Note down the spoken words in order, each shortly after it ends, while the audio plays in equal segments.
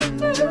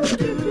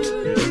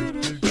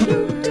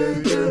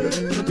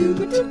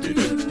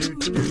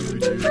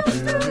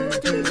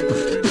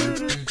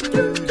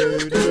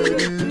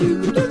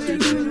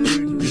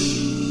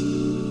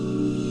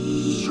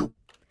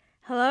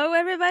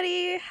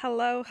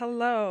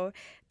Hello,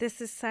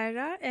 this is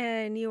Sarah,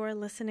 and you are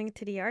listening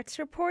to the Arts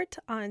Report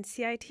on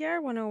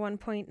CITR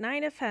 101.9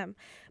 FM,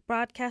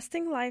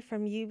 broadcasting live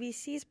from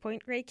UBC's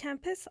Point Grey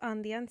campus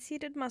on the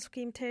unceded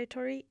Musqueam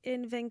territory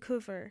in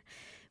Vancouver.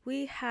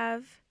 We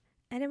have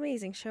an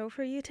amazing show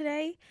for you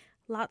today,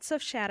 lots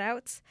of shout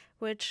outs,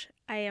 which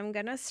I am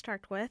gonna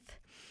start with.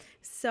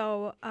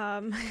 So,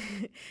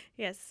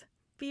 yes,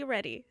 be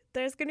ready.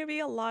 There's gonna be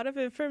a lot of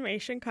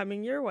information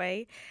coming your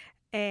way,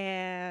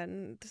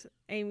 and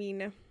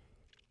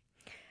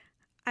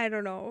I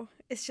don't know.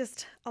 It's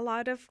just a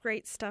lot of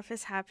great stuff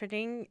is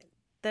happening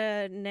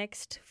the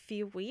next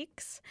few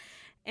weeks,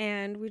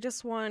 and we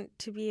just want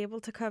to be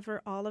able to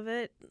cover all of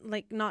it.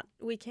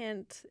 We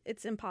can't,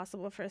 it's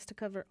impossible for us to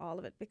cover all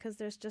of it because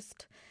there's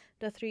just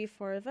the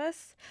 3-4 of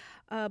us.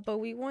 But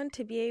we want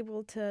to be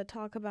able to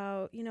talk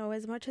about,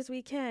 as much as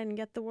we can,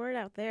 get the word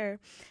out there.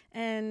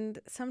 And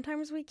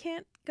sometimes we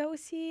can't go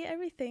see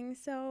everything,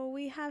 so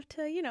we have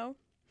to,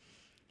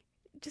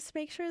 just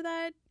make sure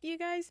that you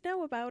guys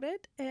know about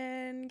it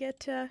and get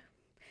to,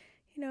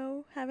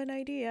 have an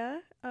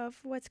idea of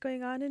what's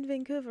going on in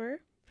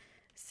Vancouver.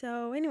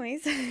 So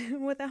anyways,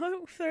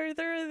 without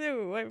further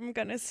ado, I'm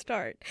going to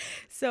start.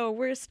 So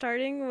we're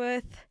starting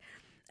with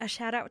a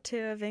shout out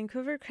to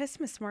Vancouver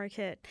Christmas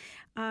Market.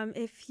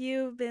 If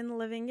you've been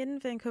living in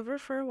Vancouver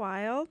for a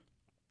while,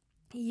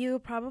 you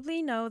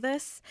probably know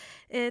this.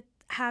 It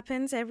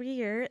happens every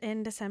year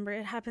in December.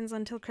 It happens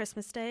until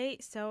Christmas Day.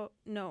 So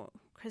no,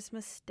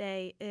 Christmas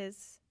Day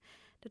is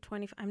the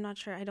 20th. I'm not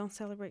sure. I don't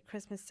celebrate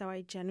Christmas, so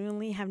I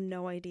genuinely have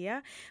no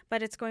idea.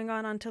 But it's going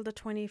on until the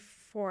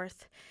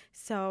 24th.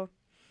 So,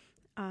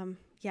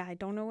 I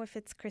don't know if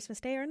it's Christmas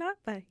Day or not,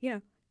 but,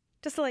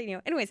 just to let you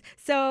know. Anyways,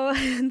 so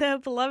the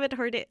beloved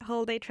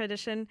holiday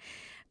tradition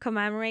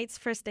commemorates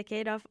first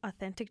decade of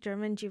authentic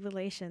German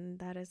jubilation.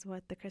 That is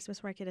what the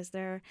Christmas market is.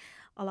 There are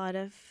a lot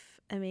of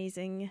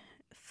amazing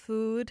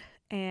food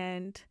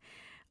and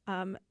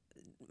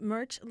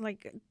merch,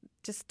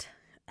 just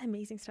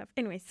amazing stuff.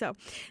 Anyway, so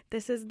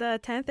this is the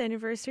 10th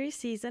anniversary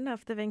season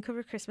of the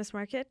Vancouver Christmas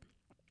Market,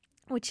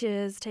 which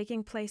is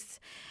taking place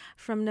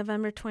from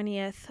November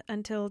 20th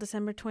until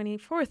December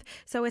 24th.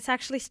 So it's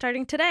actually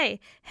starting today.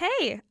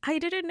 Hey, I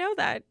didn't know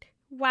that.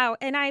 Wow.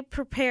 And I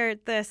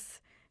prepared this.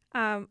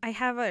 I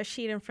have a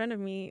sheet in front of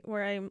me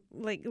where I'm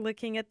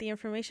looking at the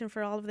information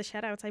for all of the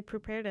shout outs. I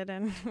prepared it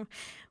and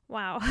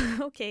wow.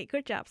 Okay,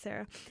 good job,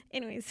 Sarah.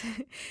 Anyways,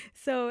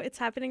 so it's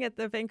happening at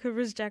the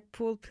Vancouver's Jack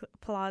Pool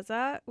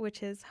Plaza,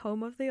 which is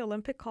home of the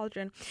Olympic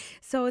Cauldron.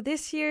 So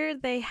this year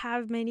they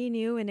have many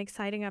new and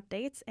exciting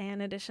updates and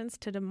additions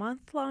to the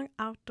month-long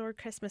outdoor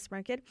Christmas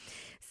market.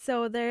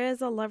 So there is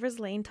a Lover's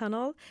Lane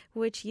tunnel,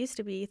 which used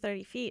to be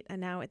 30 feet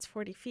and now it's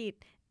 40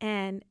 feet.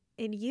 And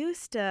it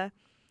used to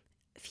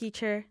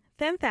feature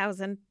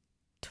 10,000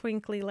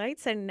 twinkly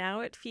lights, and now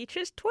it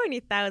features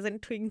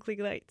 20,000 twinkly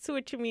lights,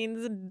 which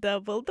means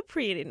double the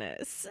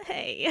prettiness.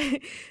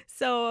 Hey,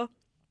 so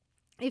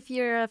if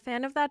you're a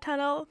fan of that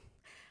tunnel,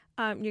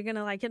 you're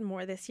gonna like it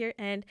more this year.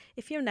 And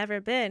if you've never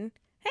been,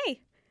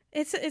 hey,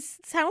 it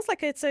sounds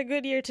like it's a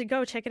good year to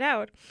go check it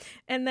out.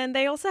 And then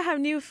they also have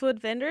new food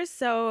vendors.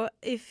 So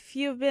if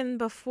you've been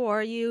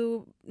before,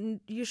 you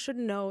should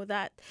know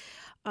that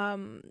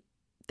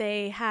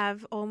they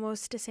have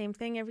almost the same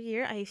thing every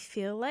year, I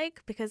feel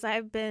like, because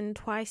I've been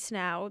twice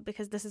now,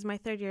 because this is my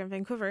third year in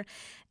Vancouver,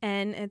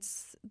 and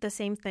it's the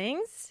same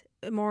things,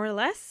 more or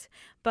less.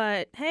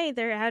 But hey,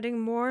 they're adding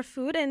more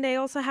food, and they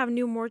also have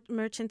new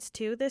merchants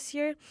too this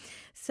year.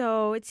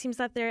 So it seems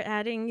that they're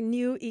adding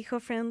new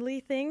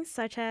eco-friendly things,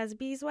 such as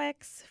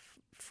beeswax,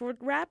 food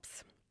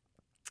wraps,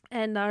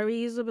 and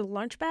reusable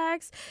lunch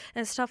bags,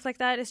 and stuff like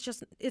that.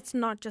 It's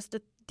not just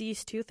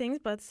these two things,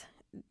 but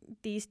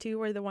these two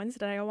were the ones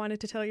that I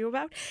wanted to tell you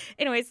about.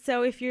 Anyways,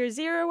 so if you're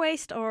zero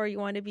waste or you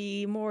want to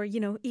be more,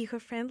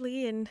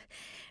 eco-friendly and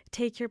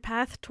take your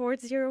path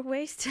towards zero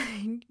waste,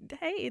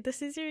 hey,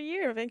 this is your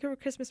year. Vancouver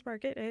Christmas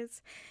Market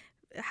is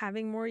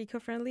having more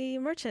eco-friendly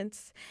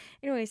merchants.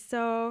 Anyways,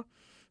 so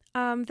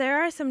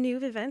there are some new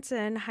events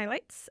and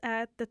highlights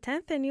at the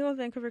 10th annual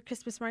Vancouver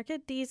Christmas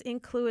Market. These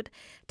include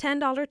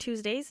 $10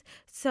 Tuesdays.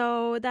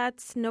 So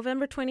that's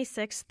November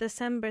 26th,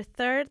 December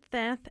 3rd,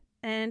 10th,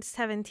 and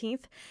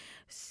 17th.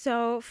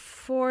 So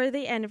for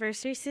the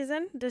anniversary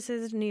season, this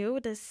is new.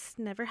 This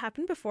never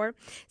happened before.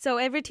 So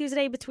every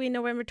Tuesday between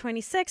November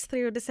 26th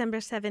through December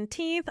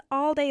 17th,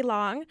 all day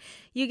long,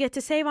 you get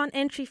to save on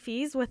entry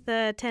fees with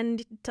the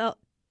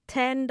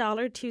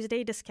 $10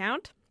 Tuesday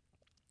discount.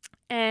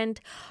 And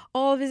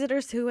all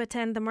visitors who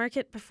attend the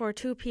market before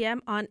 2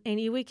 p.m. on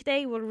any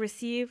weekday will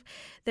receive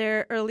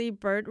their early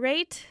bird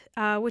rate,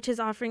 which is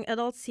offering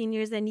adults,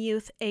 seniors, and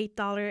youth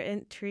 $8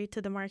 entry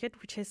to the market,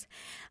 which is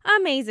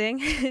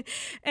amazing.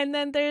 And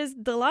then there's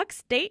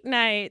deluxe date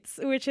nights,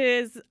 which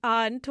is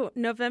on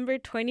November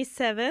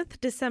 27th,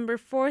 December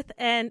 4th,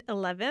 and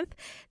 11th.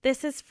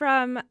 This is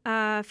from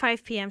 5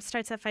 p.m.,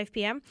 starts at 5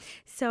 p.m.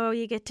 So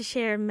you get to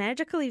share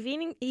magical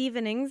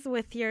evenings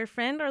with your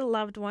friend or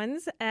loved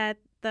ones at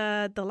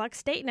the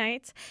deluxe date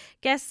nights.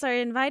 Guests are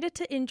invited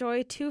to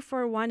enjoy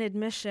 2-for-1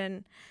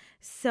 admission.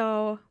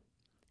 So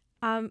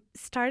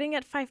starting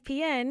at 5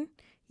 p.m.,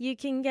 you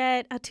can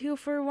get a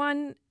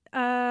 2-for-1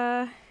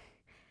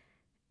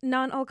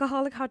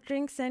 non-alcoholic hot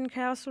drinks and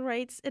carousel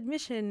rides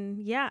admission.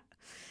 Yeah.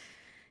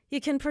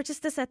 You can purchase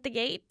this at the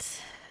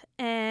gate.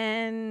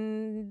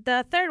 And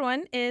the third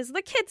one is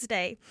the Kids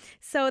Day.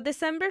 So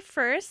December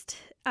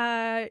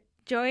 1st,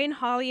 join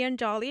Holly and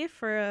Jolly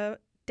for a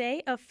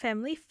day of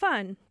family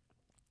fun.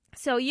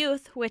 So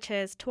youth, which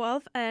is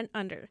 12 and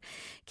under,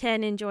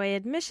 can enjoy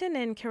admission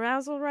and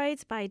carousel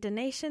rides by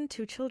donation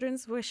to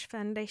Children's Wish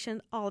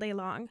Foundation all day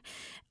long.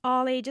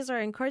 All ages are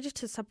encouraged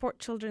to support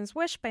Children's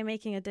Wish by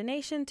making a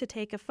donation to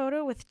take a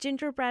photo with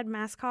gingerbread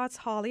mascots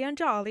Holly and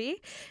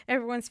Jolly,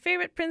 everyone's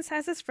favorite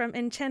princesses from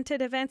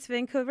Enchanted Events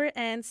Vancouver,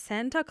 and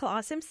Santa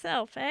Claus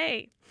himself.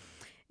 Hey,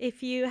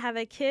 if you have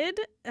a kid,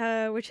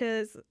 which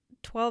is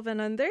 12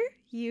 and under,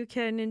 you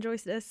can enjoy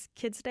this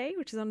Kids Day,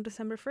 which is on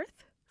December 1st,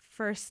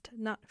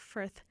 not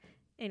 1st.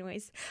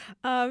 Anyways,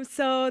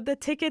 so the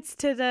tickets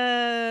to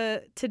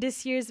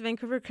this year's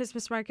Vancouver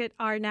Christmas Market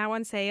are now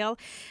on sale.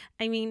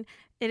 I mean,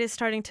 it is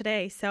starting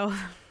today, so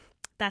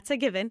that's a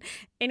given.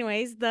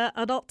 Anyways, the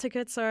adult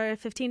tickets are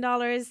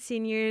 $15.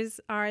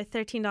 Seniors are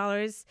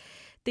 $13.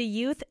 The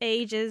youth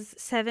age is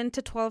 7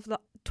 to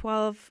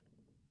 12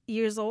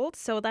 years old,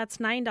 so that's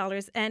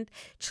 $9. And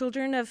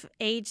children of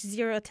age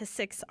 0 to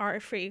 6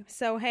 are free.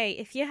 So, hey,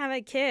 if you have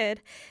a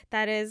kid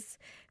that is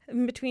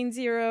between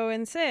 0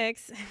 and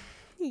 6,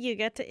 you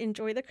get to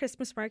enjoy the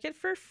Christmas market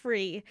for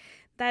free.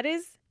 That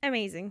is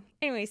amazing.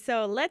 Anyway,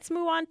 so let's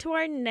move on to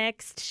our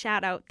next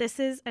shout out. This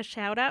is a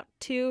shout out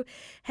to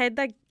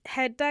Hedda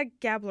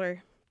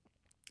Gabler.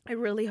 I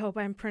really hope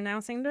I'm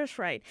pronouncing this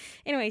right.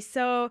 Anyway,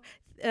 so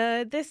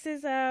this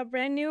is a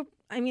brand new,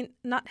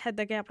 not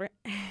Hedda Gabler,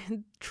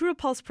 True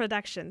Pulse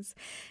Productions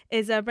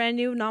is a brand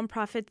new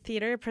nonprofit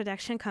theater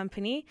production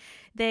company.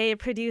 They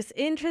produce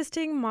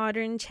interesting,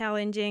 modern,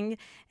 challenging,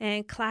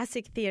 and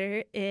classic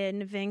theater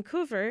in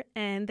Vancouver,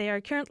 and they are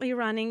currently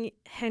running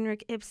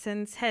Henrik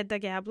Ibsen's Hedda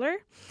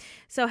Gabler.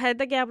 So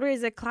Hedda Gabler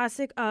is a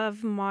classic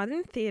of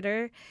modern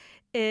theater.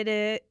 It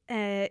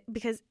is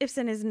because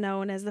Ibsen is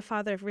known as the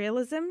father of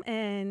realism,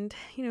 and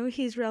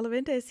he's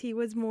relevant as he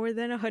was more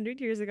than 100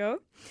 years ago.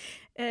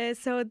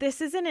 So this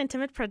is an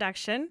intimate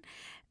production,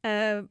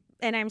 and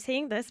I'm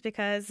saying this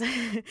because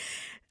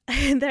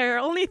there are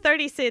only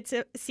 30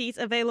 seats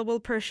available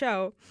per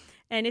show.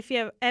 And if you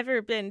have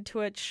ever been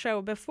to a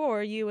show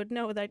before, you would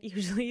know that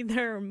usually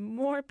there are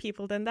more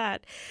people than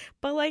that.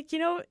 But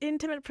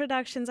intimate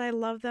productions, I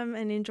love them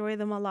and enjoy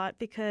them a lot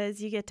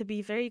because you get to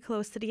be very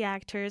close to the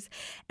actors.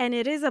 And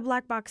it is a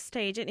black box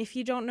stage. And if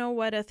you don't know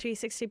what a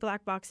 360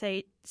 black box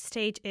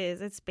stage is,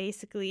 it's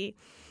basically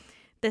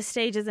the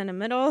stage is in the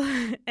middle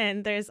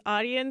and there's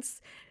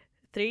audience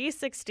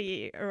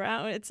 360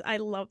 around. I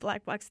love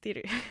black box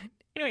theater.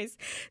 Anyways,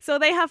 so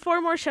they have 4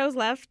 more shows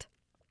left.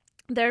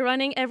 They're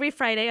running every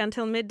Friday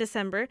until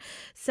mid-December.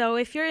 So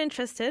if you're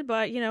interested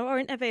but,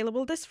 aren't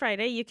available this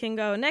Friday, you can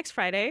go next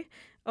Friday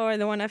or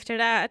the one after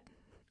that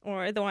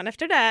or the one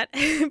after that,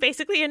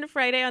 basically in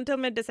Friday until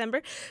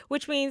mid-December,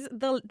 which means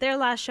their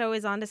last show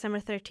is on December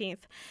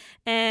 13th.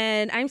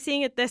 And I'm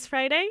seeing it this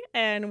Friday,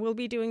 and we'll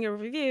be doing a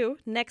review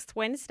next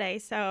Wednesday.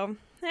 So,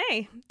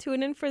 hey,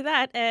 tune in for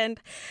that. And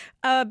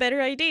a better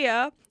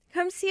idea,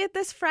 come see it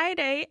this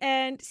Friday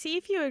and see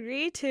if you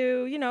agree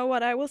to,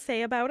 what I will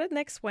say about it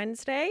next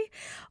Wednesday.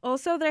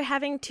 Also, they're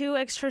having 2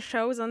 extra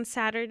shows on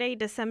Saturday,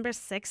 December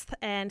 6th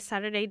and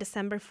Saturday,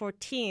 December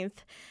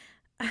 14th,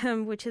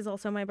 which is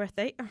also my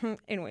birthday.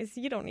 Anyways,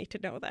 you don't need to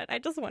know that. I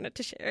just wanted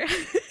to share.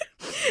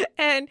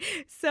 And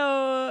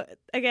so,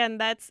 again,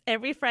 that's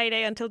every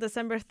Friday until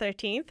December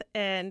 13th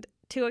and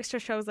 2 extra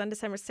shows on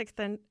December 6th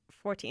and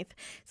 14th.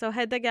 So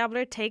Hedda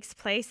Gabler takes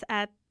place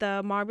at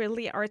the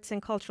Marberly Arts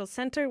and Cultural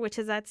Center, which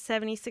is at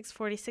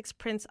 7646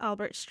 Prince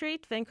Albert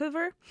Street,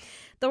 Vancouver.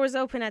 Doors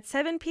open at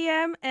 7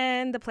 p.m.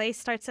 and the play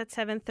starts at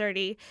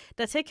 7:30.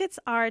 The tickets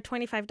are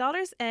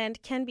 $25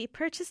 and can be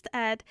purchased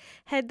at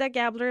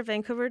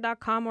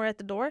heddagablervancouver.com or at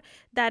the door.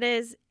 That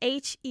is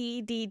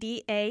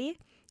HEDDAGABLER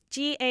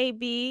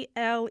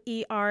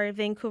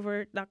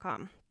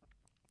Vancouver.com.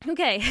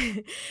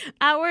 Okay,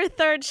 our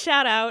third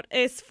shout out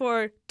is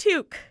for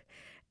Toque.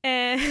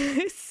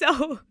 And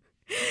so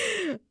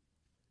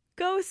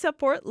go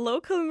support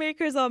local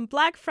makers on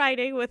Black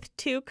Friday with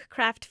Toque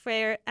Craft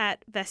Fair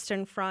at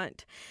Western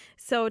Front.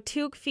 So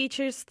Toque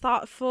features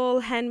thoughtful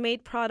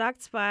handmade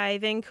products by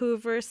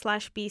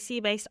Vancouver/BC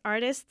based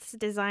artists,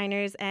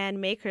 designers, and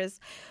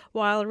makers,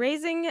 while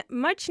raising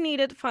much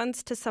needed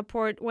funds to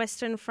support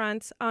Western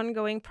Front's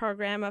ongoing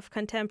program of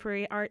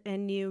contemporary art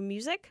and new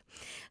music.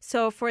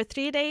 So for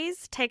 3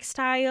 days,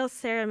 textiles,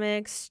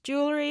 ceramics,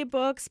 jewelry,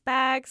 books,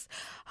 bags,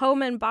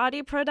 home and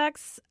body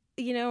products,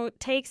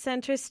 take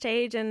center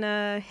stage in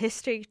the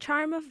historic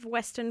charm of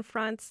Western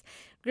Front's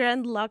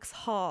Grand Lux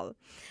Hall.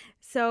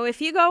 So if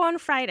you go on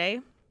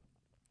Friday,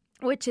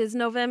 which is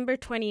November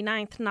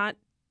 29th, not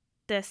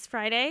this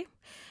Friday,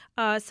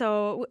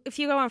 So if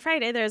you go on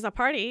Friday, there's a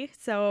party,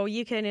 so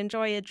you can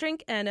enjoy a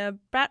drink and a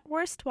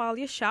bratwurst while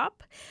you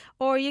shop.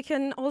 Or you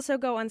can also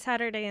go on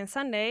Saturday and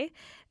Sunday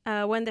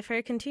when the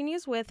fair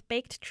continues with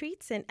baked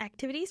treats and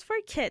activities for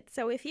kids.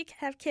 So if you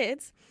have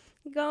kids,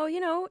 go,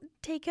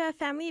 take a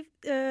family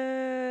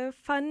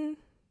fun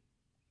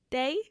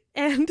day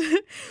and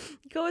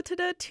go to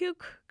the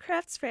Tuke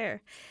Crafts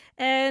Fair.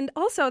 And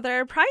also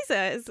there are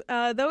prizes.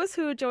 Those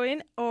who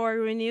join or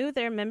renew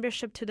their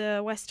membership to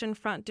the Western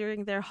Front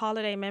during their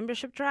holiday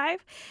membership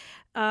drive,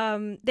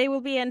 they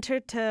will be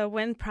entered to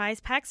win prize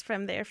packs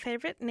from their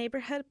favorite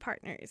neighborhood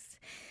partners.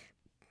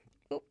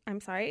 Oh, I'm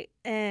sorry.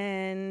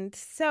 And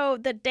so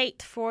the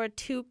date for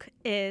Tuke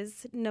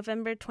is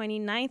November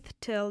 29th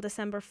till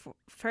December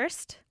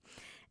 1st.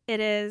 It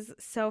is,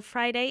 so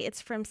Friday,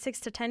 it's from 6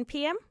 to 10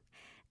 p.m.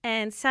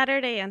 And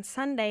Saturday and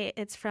Sunday,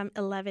 it's from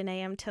 11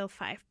 a.m. till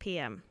 5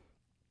 p.m.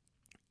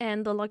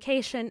 And the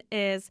location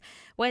is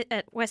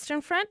at Western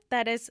Front.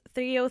 That is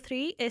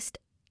 303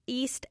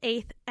 East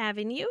 8th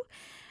Avenue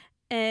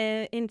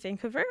in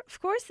Vancouver, of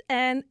course.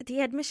 And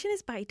the admission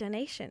is by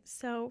donation.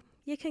 So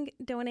you can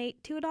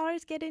donate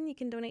 $2, get in. You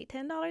can donate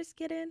 $10,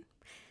 get in.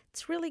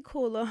 It's really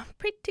cool.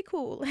 Pretty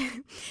cool.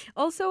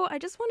 Also, I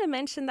just want to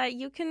mention that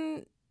you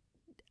can,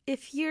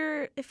 if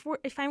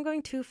I'm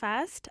going too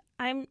fast,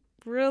 I'm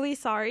really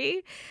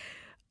sorry.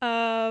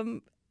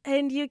 And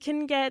you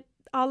can get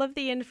all of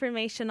the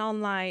information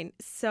online.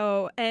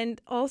 So,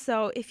 and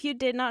also, if you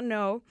did not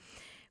know,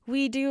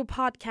 we do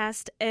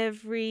podcast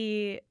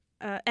every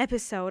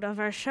episode of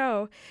our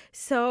show.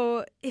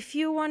 So if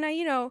you want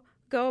to,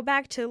 go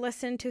back to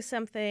listen to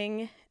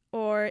something,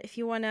 or if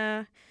you want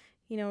to,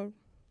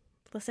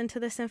 listen to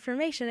this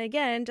information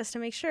again, just to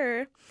make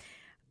sure,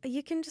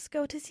 you can just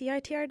go to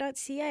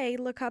CITR.ca,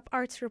 look up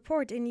Arts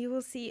Report, and you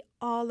will see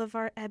all of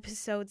our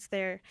episodes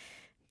there.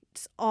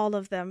 Just all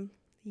of them.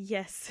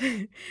 Yes.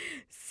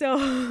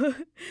 So,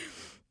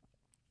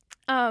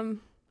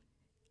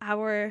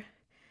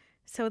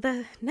 so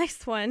the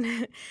next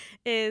one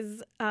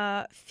is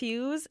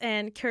Fuse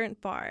and Current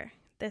Bar.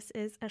 This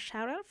is a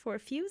shout out for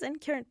Fuse and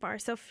Current Bar.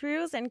 So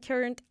Fuse and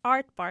Current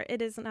Art Bar.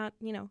 It is not,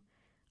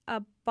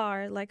 a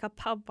bar, like a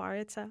pub bar.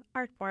 It's an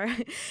art bar.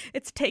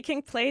 It's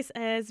taking place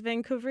as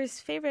Vancouver's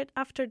favorite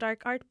after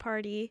dark art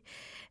party,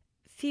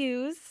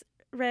 Fuse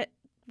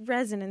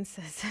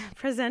Resonances,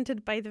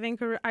 presented by the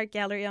Vancouver Art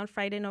Gallery on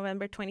Friday,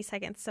 November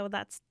 22nd. So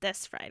that's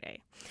this Friday.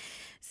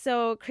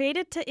 So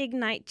created to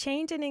ignite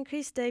change and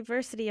increase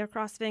diversity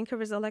across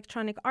Vancouver's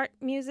electronic art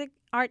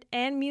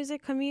and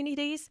music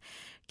communities,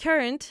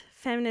 Current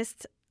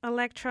Feminist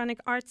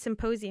Electronic Art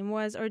Symposium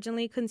was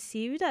originally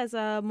conceived as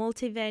a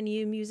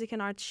multi-venue music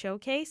and arts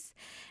showcase.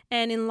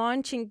 And in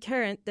launching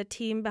Current, the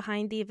team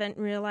behind the event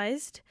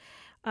realized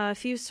a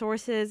few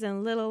sources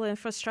and little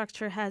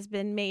infrastructure has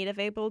been made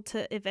available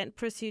to event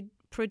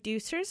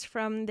producers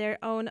from their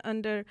own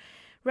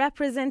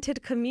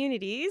underrepresented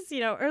communities.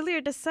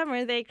 Earlier this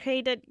summer, they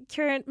created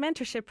Current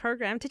Mentorship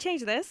Program to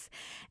change this,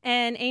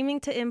 and aiming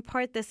to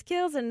impart the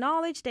skills and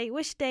knowledge they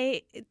wish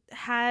they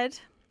had.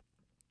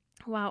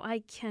 Wow, I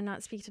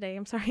cannot speak today.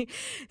 I'm sorry.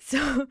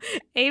 So,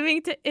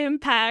 aiming to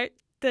impact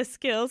the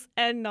skills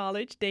and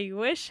knowledge they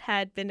wish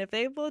had been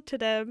available to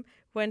them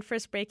when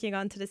first breaking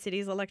onto the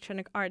city's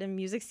electronic art and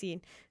music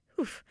scene.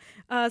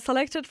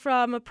 Selected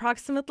from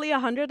approximately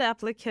 100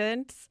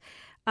 applicants,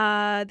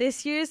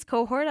 this year's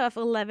cohort of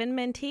 11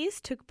 mentees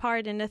took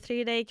part in a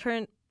 3-day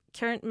current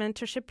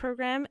mentorship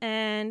program,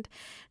 and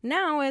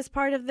now as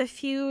part of the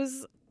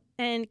Fuse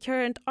and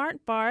Current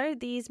Art Bar,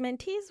 these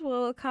mentees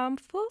will come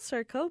full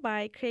circle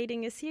by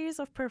creating a series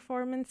of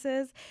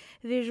performances,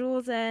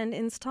 visuals, and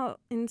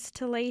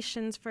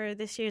installations for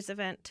this year's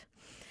event.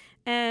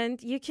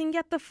 And you can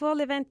get the full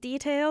event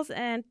details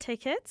and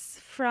tickets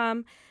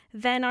from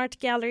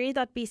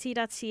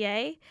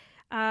vanartgallery.bc.ca.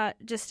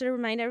 Just to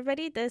remind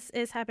everybody, this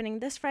is happening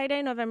this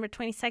Friday, November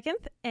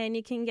 22nd, and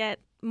you can get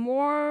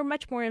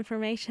much more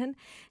information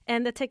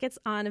and the tickets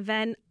on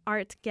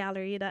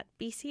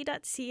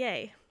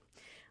vanartgallery.bc.ca.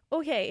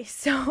 Okay,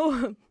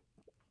 so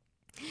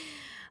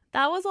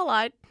that was a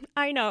lot,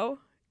 I know.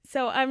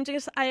 So I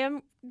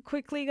am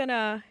quickly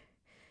gonna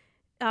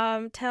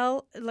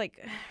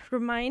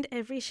remind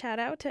every shout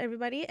out to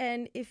everybody.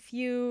 And if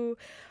you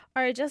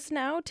are just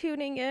now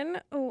tuning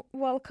in,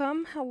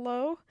 welcome,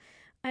 hello.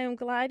 I am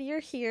glad you're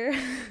here.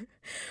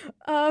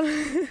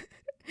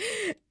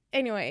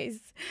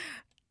 Anyways,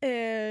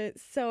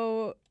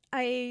 so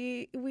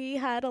we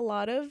had a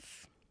lot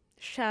of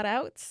shout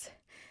outs,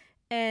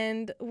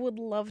 and would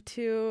love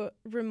to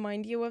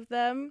remind you of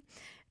them.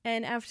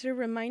 And after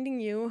reminding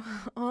you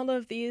all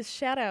of these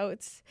shout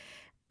outs,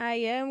 I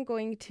am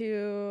going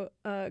to,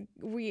 I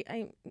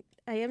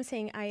am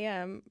saying I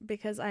am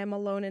because I am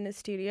alone in the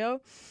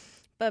studio.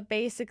 But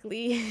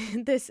basically,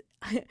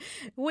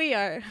 we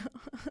are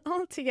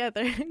all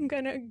together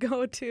gonna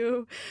go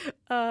to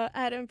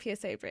Adam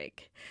PSA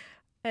break.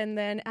 And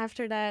then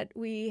after that,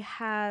 we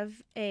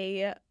have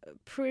a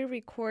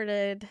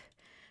pre-recorded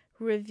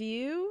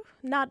review.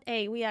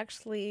 We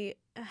actually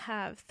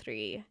have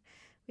 3.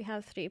 We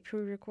have 3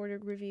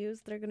 pre-recorded reviews.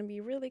 They're going to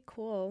be really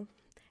cool.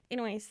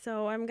 Anyway,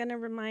 so I'm going to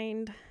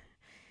remind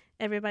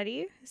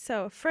everybody.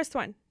 So first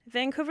one,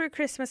 Vancouver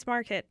Christmas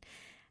Market,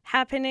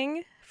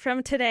 happening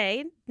from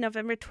today,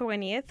 November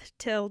 20th,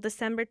 till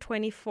December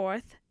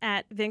 24th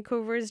at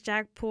Vancouver's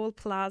Jack Pool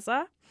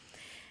Plaza.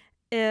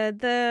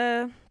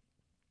 The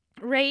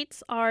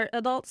rates are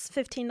adults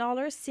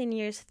 $15,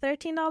 seniors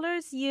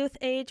 $13, youth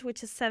age,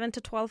 which is 7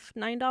 to 12,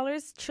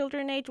 $9,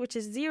 children age, which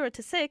is 0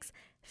 to 6,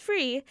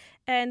 free.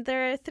 And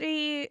there are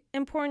 3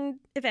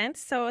 important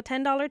events. So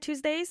 $10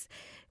 Tuesdays,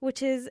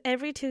 which is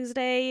every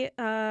Tuesday,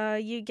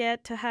 you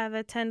get to have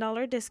a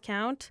 $10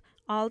 discount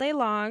all day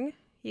long.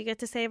 You get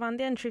to save on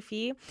the entry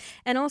fee.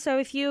 And also,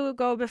 if you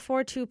go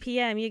before 2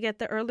 p.m., you get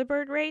the early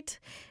bird rate,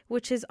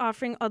 which is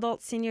offering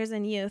adults, seniors,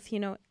 and youth,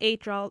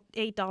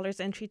 $8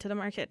 entry to the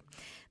market.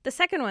 The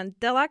second one,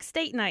 Deluxe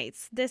Date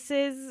Nights. This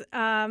is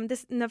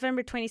this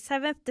November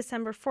 27th,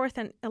 December 4th,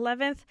 and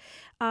 11th.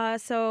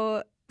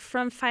 So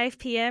from 5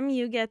 p.m.,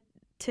 you get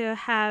to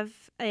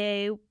have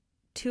a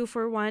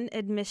 2-for-1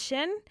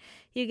 admission.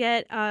 You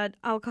get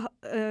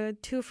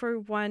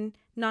 2-for-1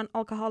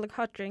 non-alcoholic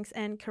hot drinks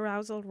and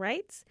carousel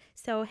rights.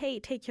 So, hey,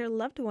 take your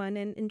loved one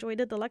and enjoy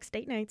the Deluxe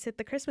Date Nights at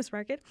the Christmas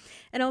market.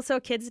 And also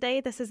Kids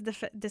Day. This is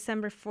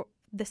December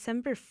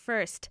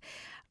 1st.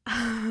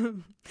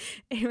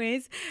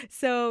 Anyways,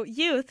 so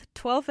youth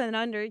 12 and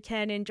under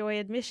can enjoy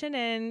admission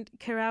and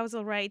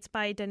carousel rights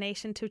by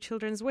donation to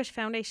Children's Wish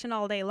Foundation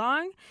all day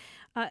long.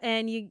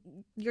 And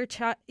your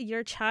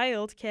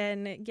child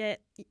can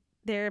get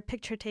their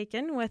picture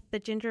taken with the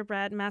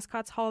gingerbread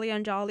mascots Holly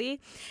and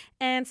Jolly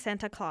and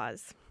Santa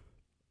Claus.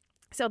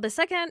 So the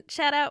second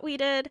shout out we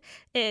did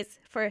is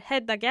for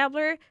Head the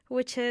Gabler,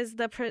 which is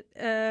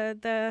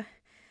the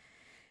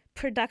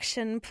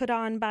production put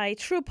on by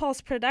True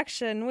Pulse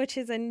Production, which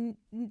is a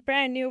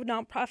brand new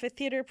nonprofit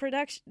theater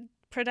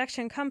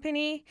production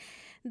company.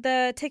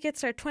 The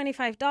tickets are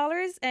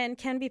 $25 and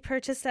can be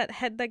purchased at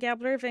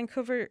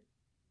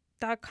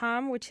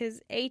headthegablervancouver.com, which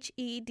is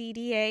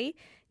HEDDA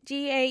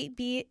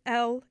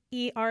GABLER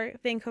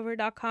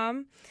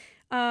Vancouver.com.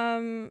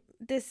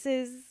 This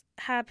is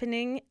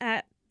happening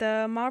at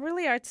the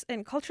Moberly Arts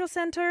and Cultural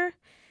Center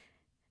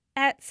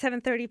at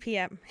 7:30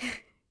 p.m.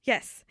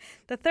 Yes.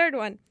 The third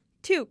one,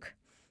 Toque.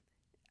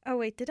 Oh,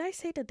 wait, did I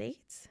say the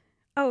dates?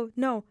 Oh,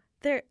 no.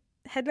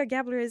 Head the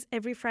Gabler is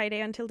every Friday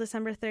until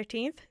December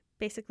 13th.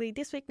 Basically,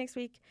 this week, next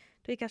week,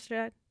 the week after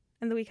that,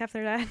 and the week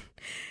after that.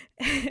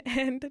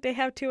 And they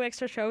have 2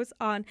 extra shows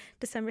on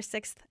December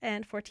 6th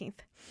and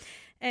 14th.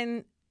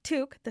 And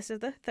Toque, this is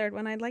the third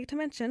one I'd like to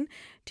mention.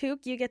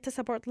 Toque, you get to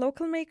support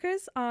local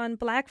makers on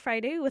Black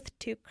Friday with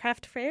Toque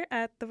Craft Fair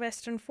at the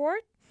Western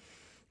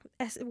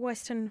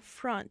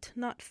Front,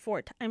 not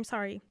Fort. I'm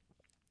sorry.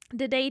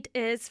 The date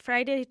is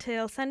Friday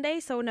till Sunday,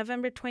 so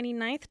November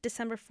 29th,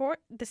 December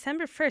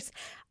 1st.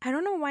 I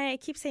don't know why I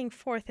keep saying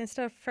 4th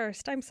instead of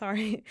 1st. I'm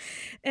sorry.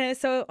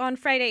 So on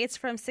Friday, it's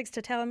from 6 to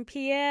 10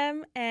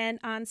 p.m., and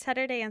on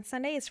Saturday and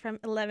Sunday, it's from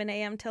 11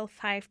 a.m. till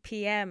 5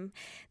 p.m.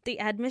 The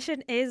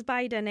admission is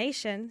by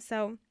donation,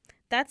 so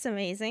that's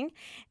amazing.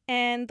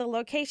 And the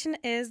location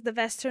is the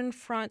Western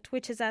Front,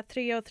 which is at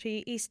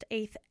 303 East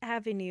 8th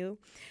Avenue.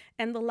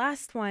 And the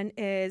last one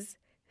is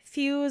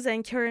Fuse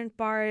and Current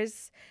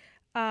Bars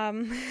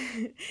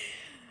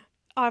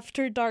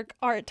After Dark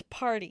Art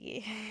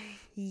Party.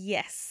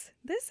 Yes,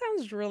 this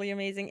sounds really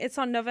amazing. It's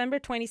on November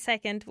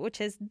 22nd,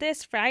 which is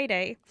this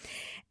Friday.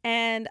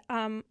 And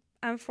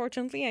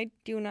unfortunately, I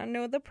do not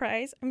know the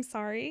price. I'm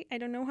sorry. I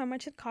don't know how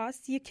much it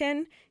costs. You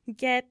can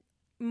get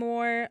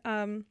more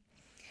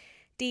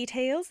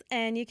details,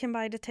 and you can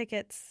buy the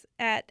tickets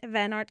at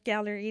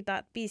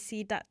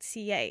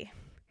vanartgallery.bc.ca.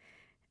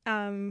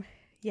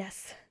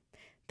 Yes,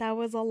 that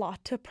was a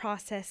lot to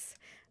process,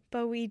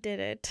 but we did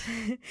it.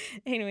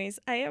 Anyways,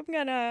 I am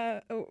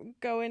gonna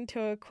go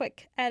into a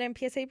quick ad and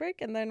PSA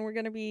break, and then we're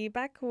gonna be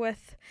back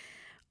with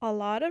a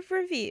lot of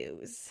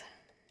reviews.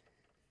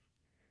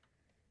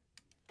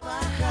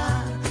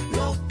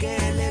 Lo que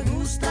le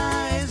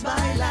gusta es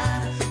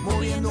bailar,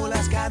 moviendo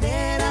las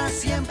caderas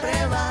siempre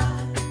va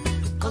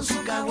con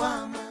su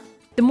caguama.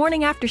 The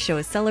Morning After Show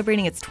is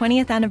celebrating its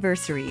 20th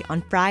anniversary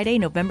on Friday,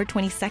 November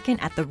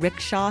 22nd at the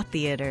Rickshaw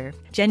Theater.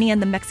 Jenny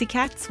and the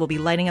Mexicats will be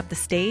lighting up the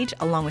stage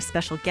along with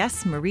special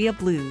guests Maria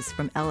Blues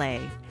from LA.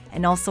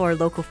 And also our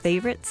local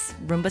favorites,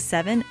 Rumba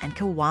 7 and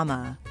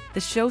Kawama. The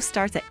show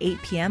starts at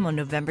 8 p.m. on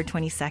November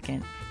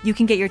 22nd. You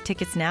can get your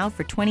tickets now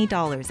for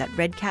 $20 at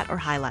Red Cat or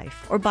High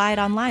Life, or buy it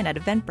online at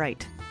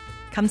Eventbrite.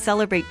 Come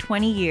celebrate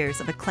 20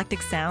 years of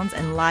eclectic sounds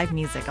and live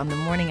music on The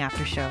Morning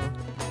After Show.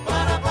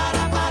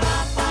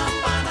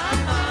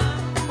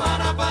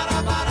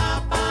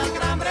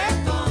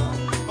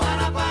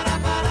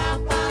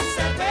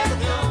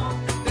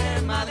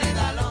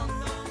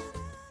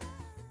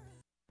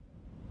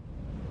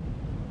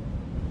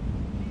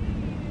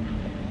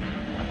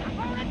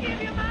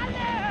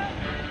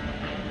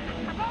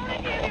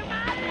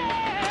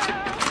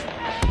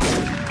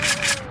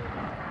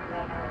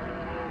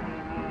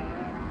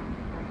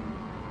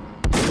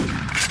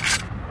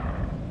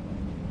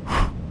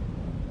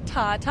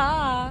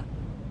 Ta-ta!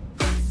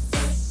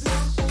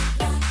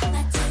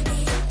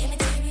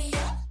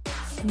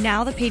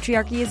 Now the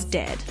patriarchy is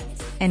dead,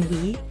 and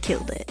we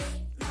killed it.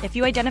 If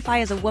you identify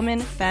as a woman,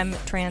 femme,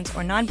 trans,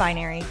 or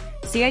non-binary,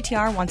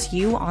 CITR wants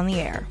you on the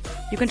air.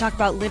 You can talk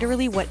about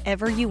literally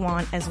whatever you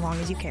want as long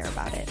as you care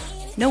about it.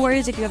 No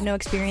worries if you have no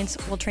experience,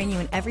 we'll train you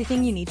in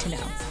everything you need to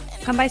know.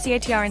 Come by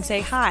CITR and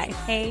say hi,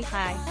 hey,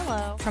 hi,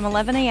 hello, from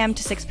 11 a.m.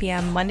 to 6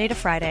 p.m. Monday to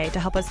Friday to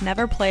help us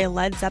never play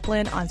Led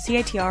Zeppelin on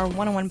CITR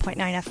 101.9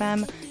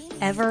 FM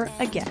ever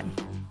again.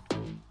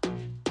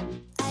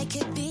 I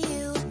could be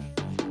you.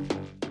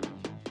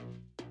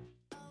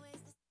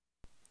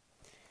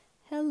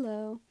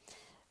 Hello,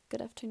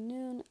 good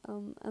afternoon.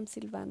 I'm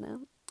Silvana,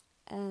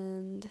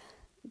 and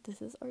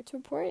this is Arts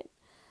Report.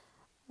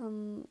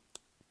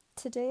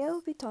 Today I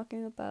will be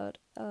talking about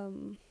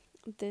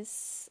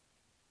this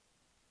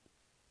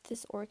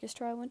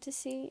orchestra I went to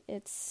see.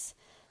 It's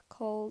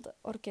called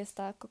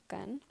Orquesta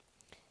Cocan.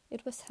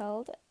 It was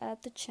held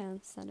at the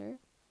Chance Center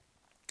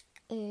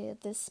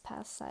this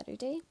past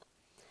Saturday.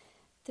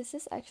 This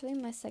is actually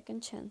my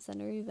second Chance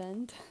Center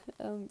event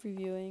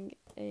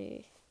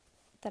that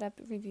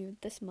I've reviewed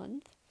this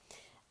month.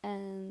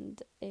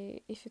 And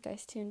if you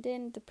guys tuned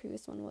in, the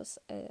previous one was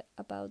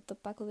about the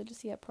Paco de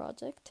Lucia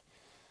project.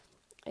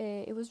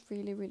 It was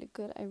really, really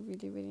good. I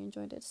really, really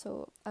enjoyed it.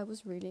 So I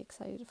was really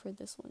excited for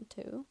this one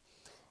too.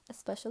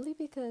 Especially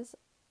because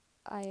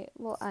I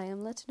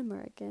am Latin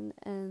American,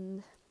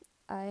 and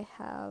I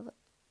have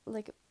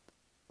like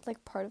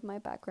part of my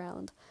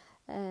background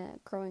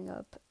growing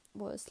up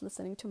was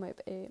listening to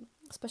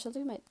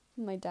especially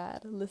my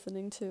dad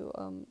listening to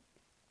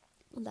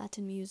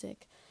Latin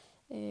music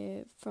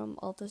from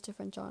all those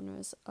different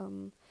genres,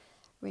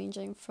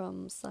 ranging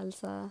from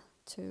salsa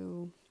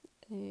to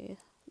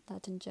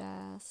Latin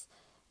jazz,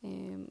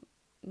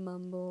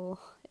 mambo,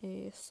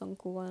 son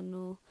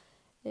cubano,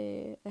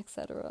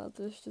 etc.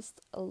 There's just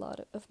a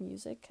lot of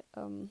music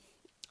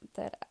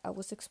that I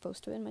was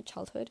exposed to in my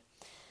childhood.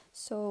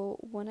 So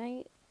when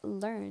I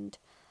learned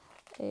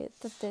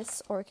that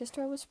this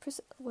orchestra was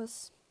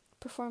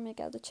performing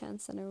at the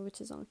Chance Center, which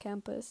is on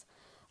campus,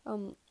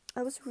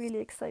 I was really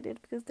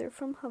excited because they're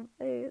from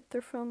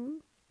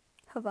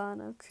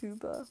Havana,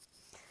 Cuba.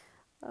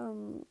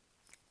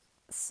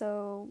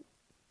 So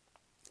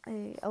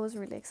I was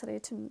really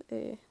excited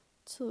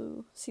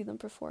to see them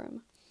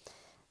perform.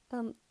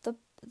 The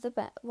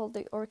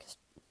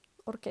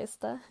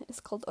orquesta is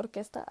called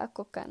Orquesta a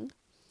Cocan.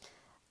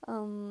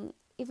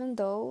 Even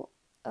though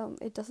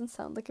it doesn't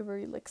sound like a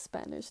very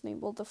Spanish name.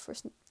 Well, the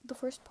first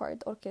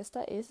part,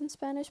 orquesta, is in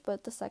Spanish,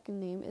 but the second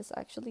name is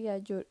actually a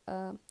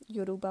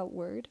Yoruba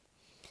word.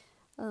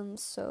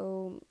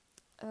 So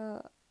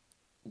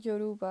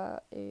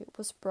Yoruba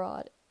was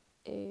brought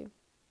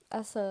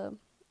as a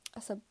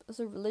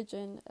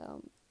religion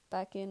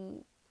back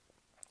during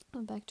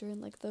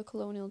the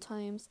colonial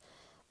times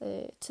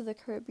to the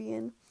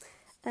Caribbean,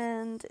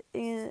 and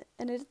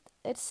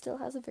it still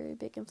has a very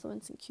big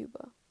influence in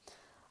Cuba.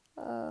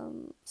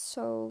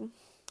 So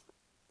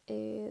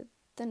the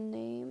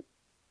name,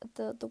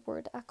 the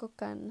word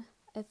Acocan,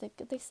 I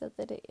think they said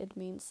that it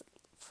means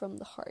from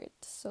the heart.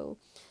 So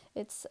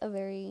it's a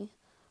very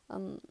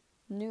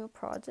new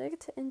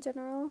project in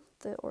general.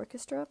 The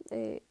orchestra,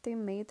 they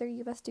made their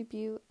US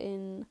debut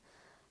in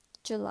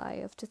July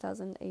of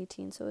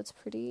 2018, so it's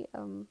pretty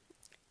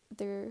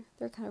they're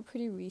kind of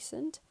pretty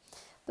recent,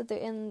 but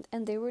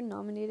they were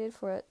nominated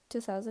for a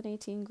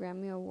 2018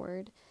 Grammy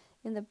Award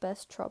in the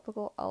Best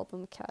Tropical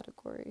Album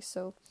category.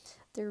 So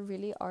they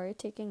really are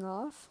taking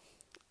off.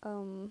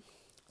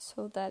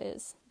 So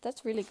that's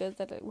really good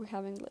that we're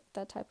having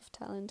that type of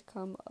talent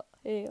come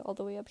all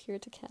the way up here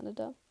to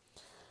Canada.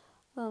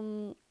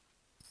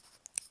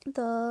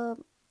 The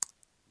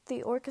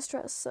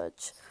orchestra as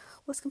such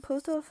was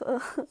composed of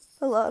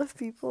a lot of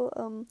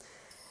people,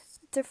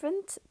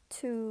 different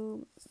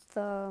to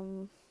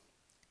the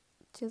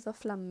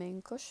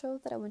flamenco show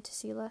that I went to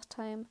see last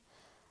time.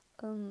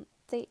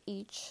 They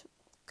each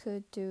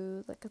could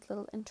do a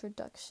little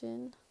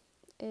introduction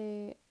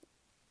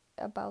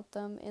about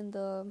them in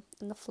the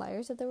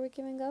flyers that they were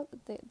giving out,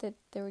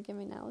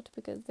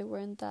 because there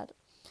weren't that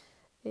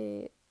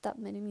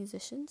many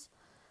musicians.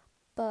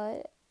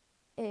 But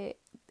in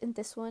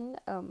this one,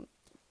 the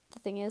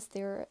thing is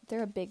they're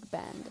a big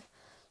band.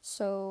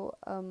 So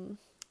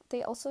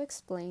they also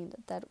explained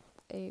that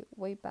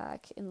way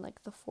back in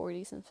the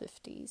 40s and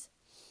 50s,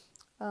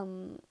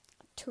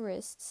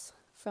 tourists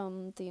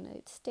from the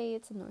United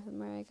States and North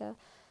America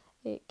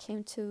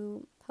came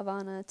to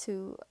Havana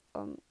to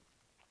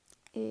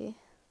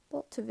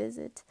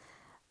visit,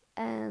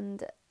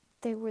 and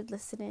they were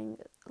listening,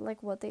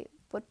 what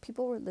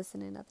people were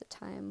listening at the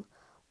time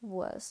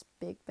was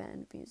big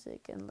band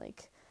music and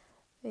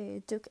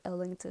Duke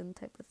Ellington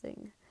type of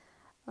thing.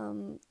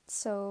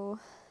 So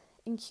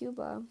in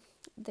Cuba,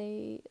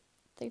 they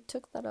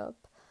took that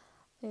up.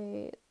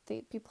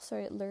 People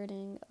started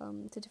learning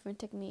the different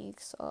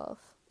techniques of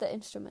the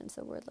instruments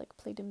that were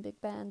played in big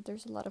band.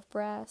 There's a lot of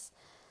brass.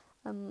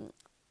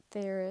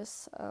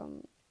 There's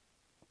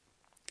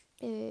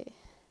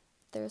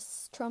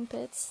there's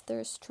trumpets,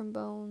 there's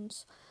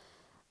trombones,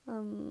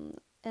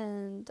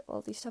 and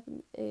all these type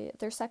of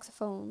there's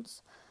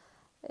saxophones.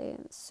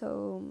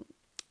 So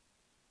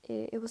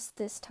it was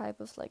this type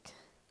of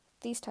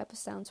these type of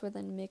sounds were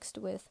then mixed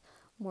with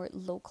more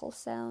local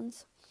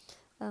sounds.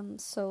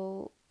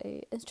 So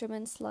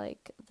instruments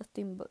like the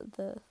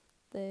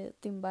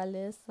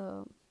timbales,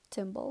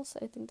 timbales,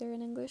 I think they're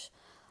in English,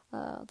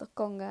 the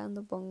conga and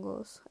the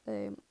bongos,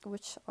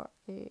 which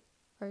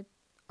are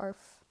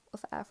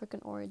of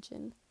African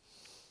origin,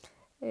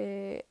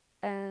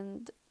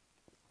 and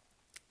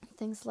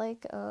things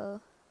like the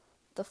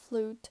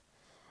flute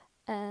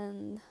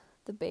and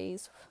the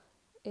bass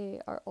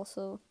are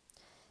also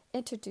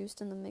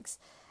introduced in the mix,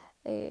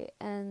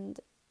 and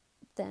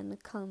then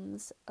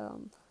comes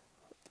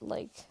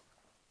like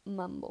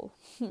mambo.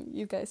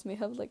 You guys may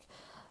have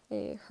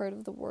heard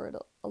of the word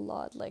a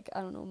lot, like,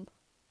 I don't know,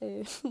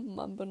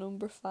 Mambo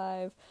number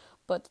 5,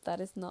 but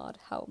that is not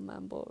how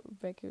mambo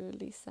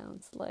regularly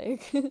sounds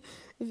like. If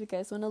you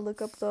guys want to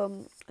look up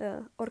the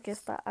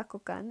Orquesta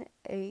Akokan,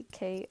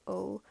 Akokan,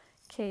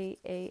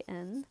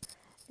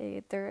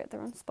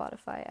 they're on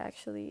Spotify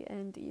actually,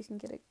 and you can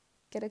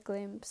get a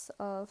glimpse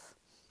of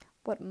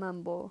what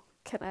mambo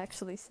can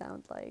actually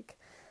sound like.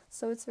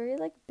 So it's very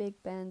big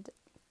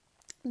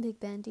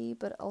bandy,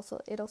 but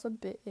also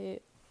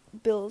it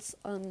builds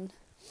on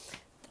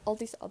all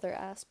these other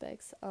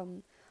aspects.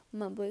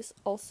 Mambo is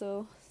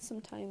also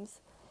sometimes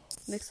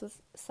mixed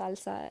with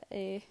salsa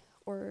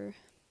or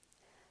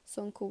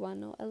son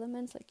cubano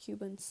elements, like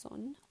Cuban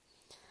son,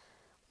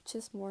 which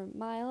is more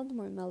mild,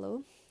 more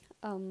mellow.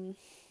 And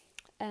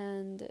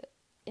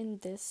in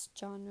this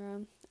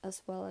genre,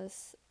 as well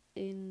as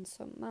in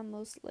some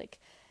mambos,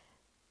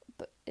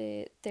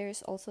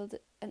 there's also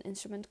an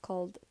instrument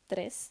called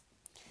tres,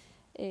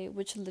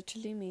 which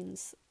literally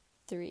means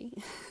 3.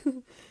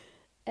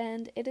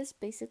 And it is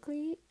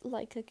basically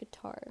like a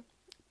guitar,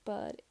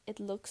 but it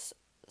looks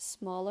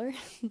smaller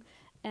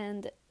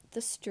and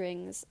the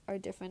strings are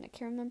different. I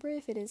can't remember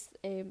if it is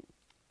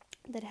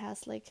that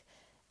has I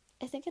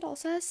think it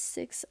also has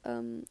 6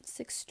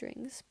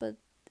 strings, but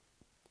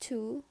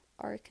 2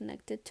 are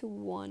connected to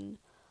one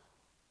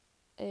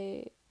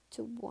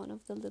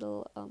of the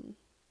little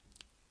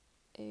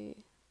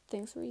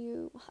things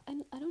where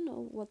I don't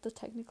know what the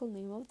technical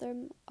name of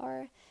them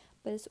are,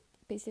 but it's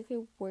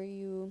basically where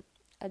you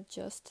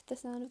adjust the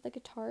sound of the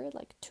guitar.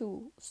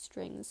 2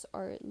 strings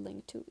are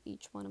linked to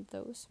each one of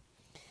those.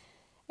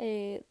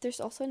 There's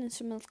also an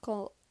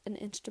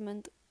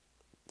instrument,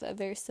 a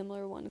very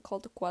similar one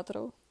called the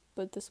cuatro,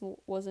 but this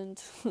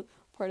wasn't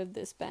part of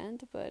this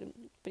band. But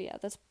yeah,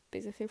 that's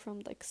basically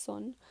from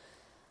son.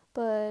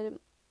 But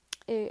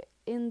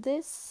in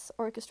this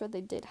orchestra,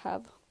 they did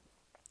have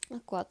a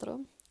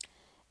cuatro,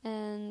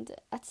 and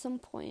at some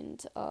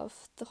point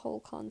of the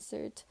whole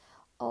concert,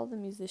 all the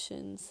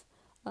musicians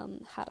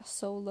had a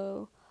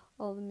solo.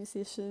 All the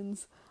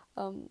musicians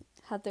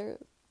had their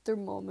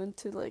moment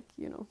to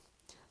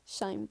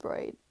shine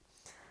bright.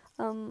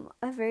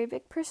 A very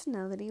big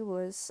personality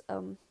was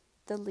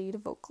the lead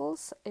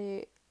vocals.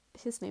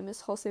 His name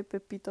is Jose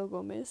Pepito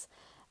Gomez,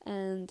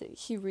 and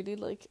he really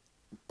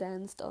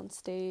danced on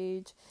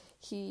stage.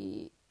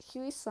 He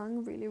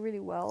sung really, really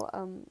well.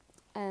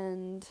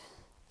 And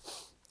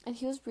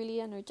he was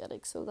really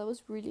energetic. So that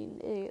was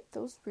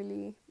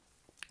really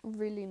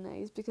really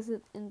nice, because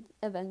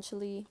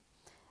eventually,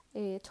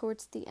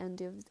 towards the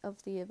end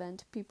of the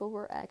event, people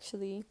were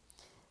actually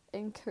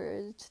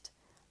encouraged to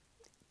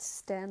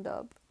stand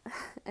up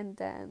and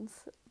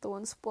dance. The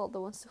ones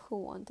who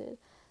wanted.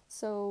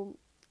 So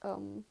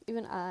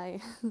even I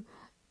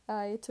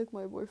took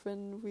my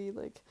boyfriend. We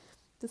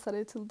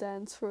decided to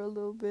dance for a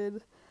little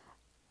bit.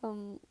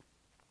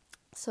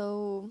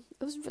 So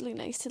it was really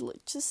nice to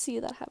just see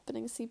that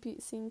happening,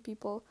 seeing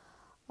people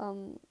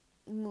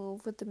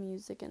move with the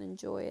music and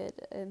enjoy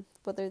it, and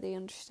whether they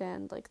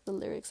understand the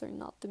lyrics or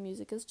not, the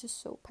music is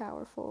just so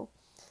powerful.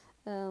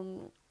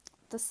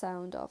 The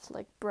sound of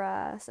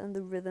brass and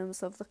the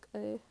rhythms of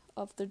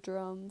the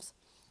drums,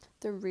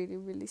 they're really,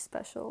 really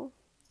special.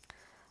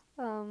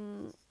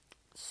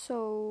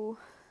 So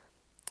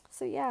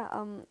yeah,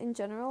 in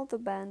general, the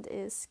band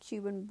is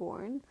Cuban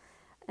born,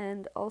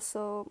 and it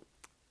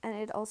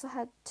also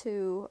had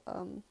two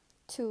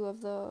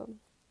of the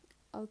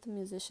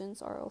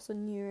musicians are also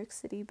New York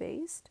City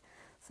based,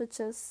 such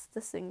as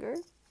the singer,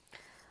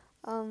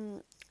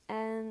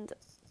 and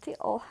they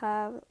all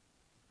have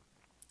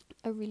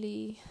a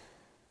really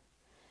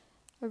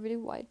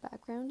wide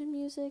background in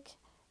music,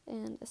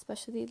 and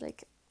especially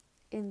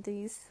in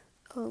these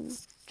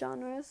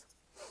genres.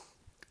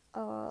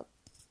 The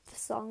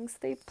songs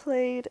they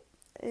played,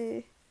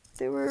 they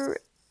were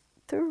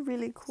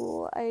really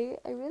cool. I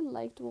really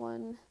liked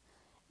one.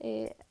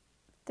 They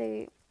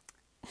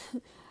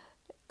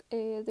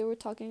were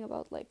talking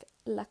about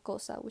la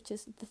cosa, which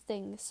is the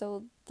thing.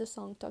 So the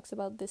song talks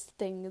about this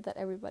thing that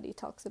everybody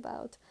talks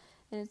about,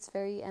 and it's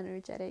very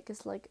energetic.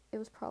 It's it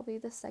was probably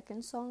the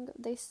second song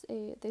they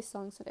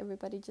sung, so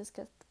everybody just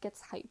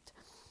gets hyped,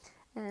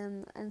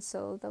 and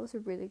so that was a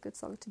really good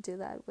song to do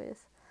that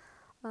with.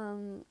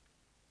 And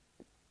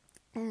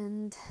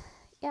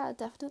yeah,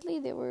 definitely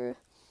they were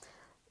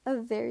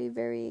a very,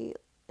 very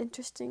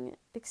interesting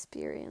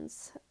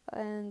experience,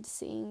 and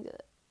seeing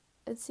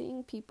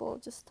people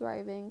just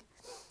thriving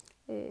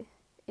in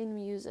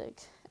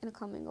music and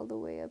coming all the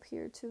way up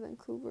here to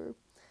Vancouver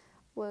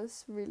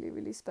was really,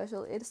 really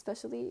special. It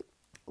especially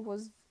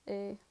was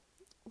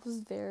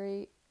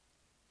very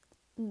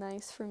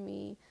nice for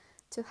me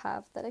to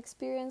have that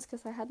experience,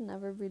 because I had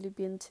never really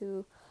been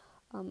to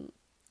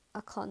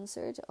a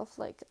concert of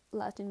like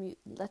Latin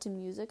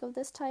music of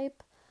this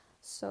type.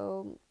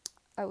 So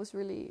I was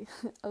really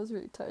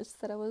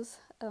touched that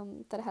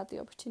I had the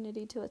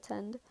opportunity to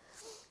attend,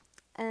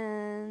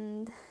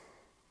 and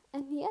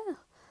yeah,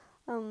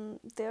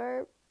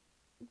 they're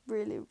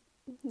really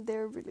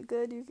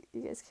good.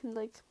 You guys can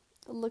like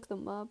look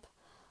them up.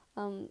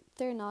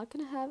 They're not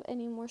gonna have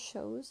any more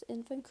shows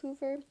in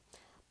Vancouver,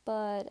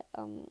 but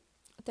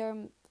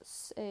there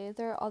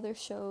are other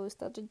shows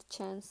that the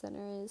Chance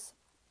Center is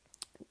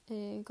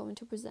going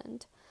to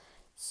present.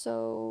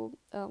 So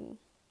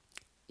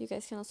you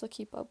guys can also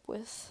keep up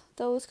with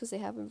those, because they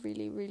have a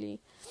really, really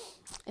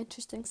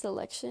interesting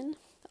selection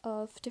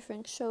of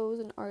different shows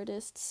and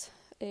artists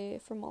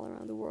from all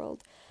around the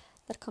world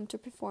that come to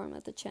perform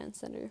at the Chance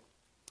Center.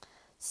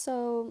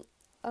 So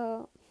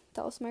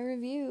that was my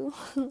review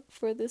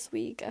for this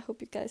week. I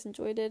hope you guys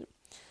enjoyed it.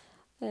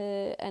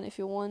 And if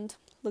you want,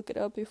 look it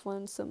up. If you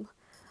want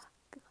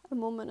a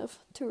moment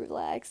to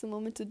relax, a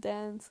moment to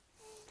dance,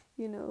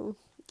 you know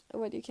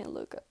what you can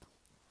look up.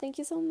 Thank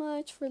you so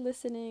much for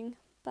listening.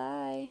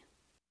 Bye.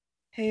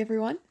 Hey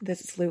everyone,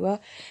 this is Lua,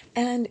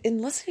 and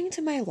in listening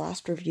to my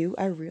last review,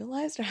 I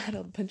realized I had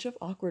a bunch of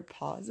awkward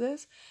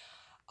pauses,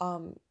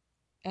 and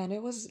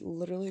it was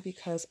literally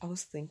because I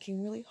was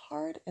thinking really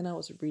hard and I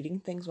was reading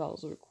things while I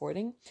was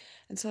recording,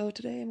 and so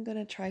today I'm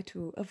gonna try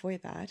to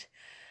avoid that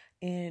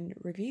in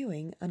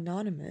reviewing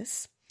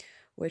Anonymous,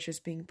 which is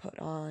being put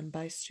on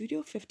by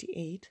Studio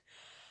 58,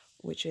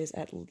 which is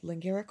at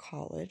Langara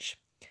College.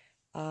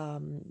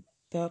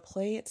 The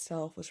play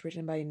itself was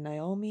written by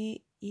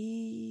Naomi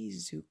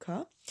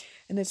Iizuka,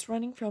 and it's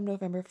running from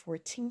November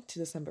 14th to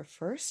December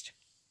 1st,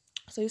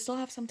 so you still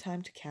have some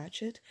time to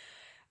catch it.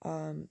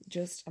 I'm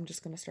just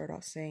going to start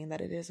off saying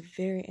that it is a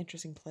very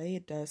interesting play.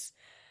 It does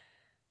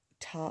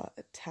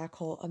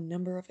tackle a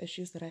number of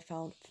issues that I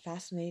found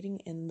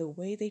fascinating, and the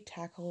way they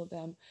tackle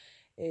them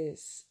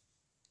is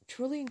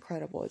truly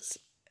incredible.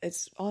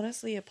 It's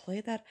honestly a play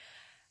that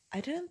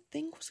I didn't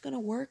think was going to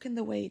work in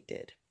the way it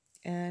did,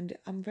 and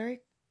I'm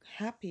very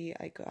happy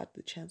I got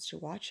the chance to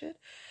watch it.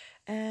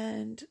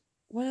 And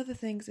one of the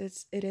things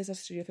it is at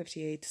Studio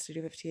 58.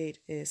 Studio 58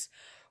 is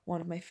one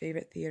of my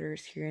favorite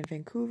theaters here in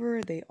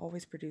Vancouver. They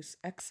always produce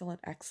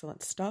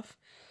excellent stuff.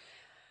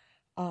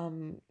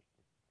 And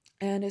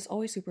it's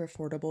always super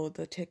affordable.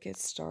 The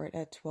tickets start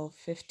at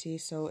 $12.50,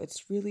 so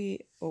it's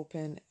really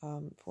open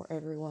for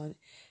everyone.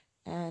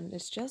 And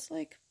it's just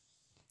like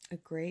a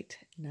great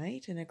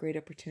night and a great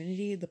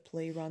opportunity. The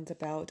play runs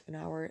about an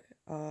hour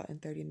and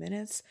 30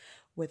 minutes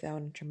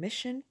without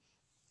intermission.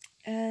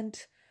 And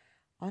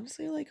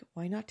honestly, like,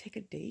 why not take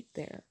a date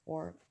there?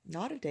 Or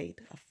not a date,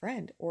 a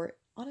friend, or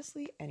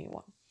honestly,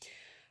 anyone.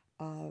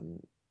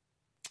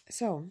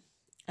 So,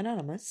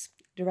 Anonymous,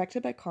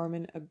 directed by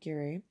Carmen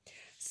Aguirre,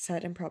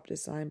 set and prop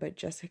design by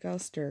Jessica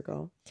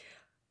Sturgo,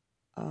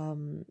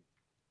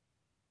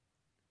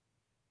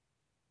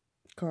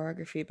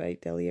 choreography by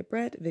Delia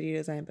Brett, video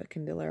design by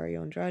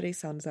Candelario Andrade,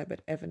 sound design by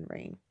Evan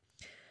Rain.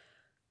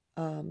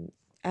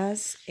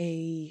 As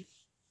a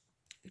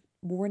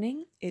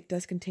warning, it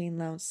does contain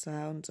loud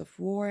sounds of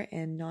war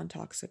and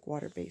non-toxic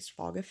water-based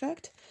fog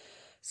effect.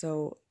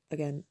 So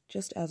again,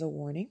 just as a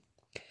warning.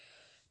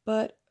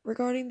 But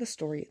regarding the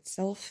story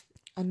itself,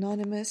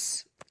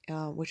 Anonymous,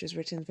 which is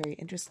written very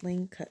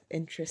interesting.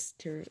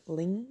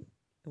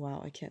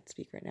 Wow, I can't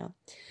speak right now.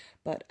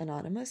 But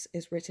Anonymous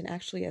is written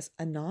actually as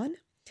Anon,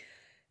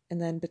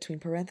 and then between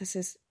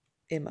parentheses,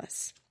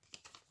 Imus.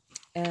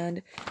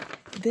 And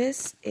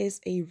this is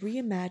a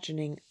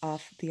reimagining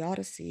of the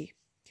Odyssey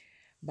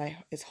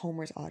is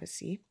Homer's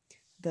Odyssey,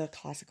 the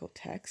classical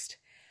text.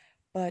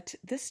 But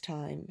this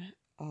time,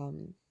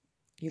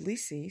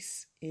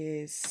 Ulysses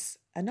is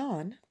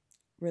Anon.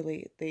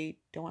 Really, they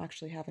don't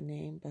actually have a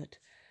name, but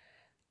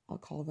I'll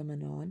call them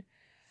Anon,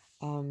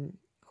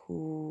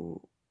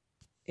 who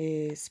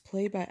is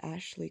played by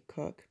Ashley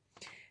Cook,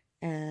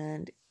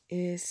 and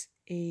is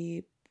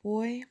a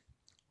boy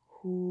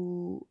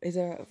who is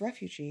a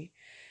refugee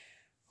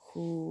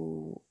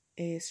who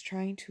is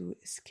trying to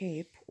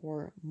escape,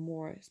 or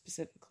more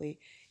specifically,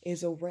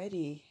 is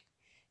already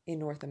in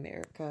North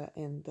America,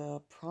 in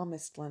the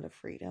promised land of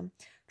freedom,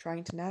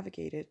 trying to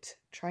navigate it,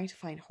 trying to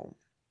find home.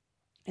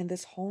 And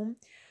this home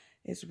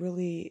is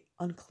really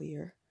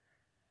unclear.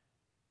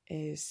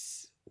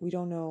 We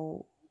don't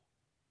know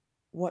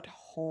what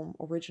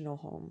original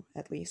home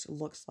at least,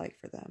 looks like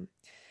for them.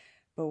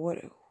 But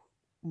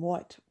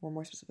what, or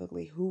more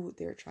specifically, who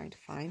they're trying to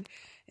find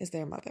is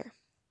their mother.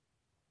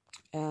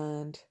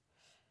 And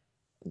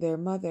their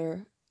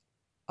mother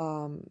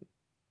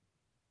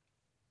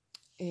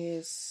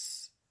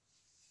is,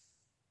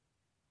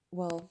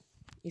 well,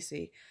 you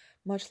see,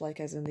 much like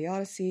as in the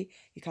Odyssey,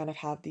 you kind of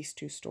have these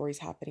two stories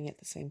happening at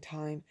the same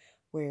time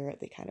where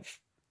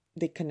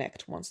they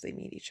connect once they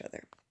meet each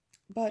other.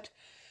 But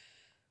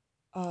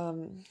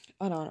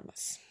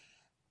Anonymous.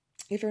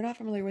 If you're not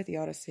familiar with the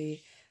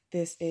Odyssey,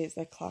 this is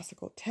a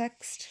classical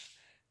text,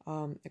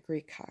 a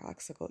Greek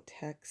classical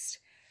text,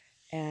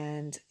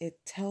 and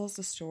it tells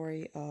the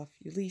story of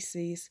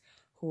Ulysses,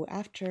 who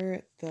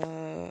after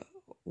the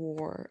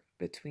war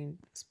between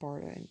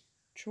Sparta and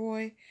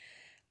Troy,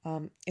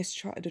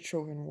 the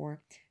Trojan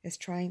War, is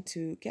trying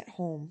to get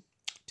home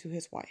to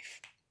his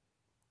wife.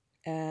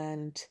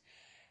 And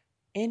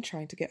in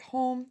trying to get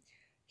home,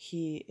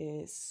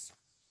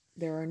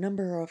 there are a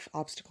number of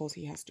obstacles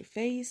he has to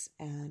face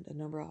and a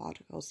number of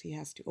obstacles he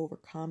has to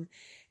overcome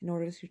in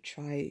order to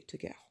try to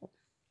get home.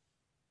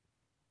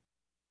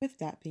 With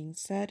that being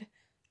said,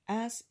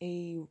 as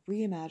a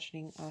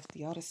reimagining of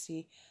the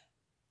Odyssey,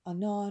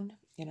 Anon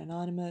in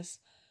Anonymous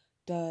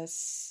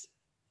does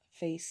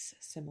face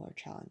similar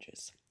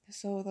challenges.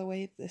 So the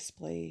way this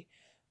play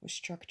was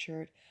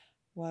structured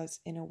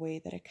was in a way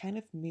that it kind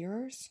of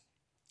mirrors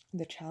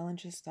the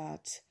challenges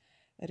that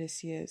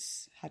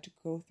Odysseus had to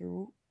go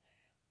through.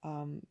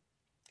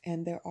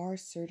 And there are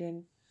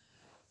certain,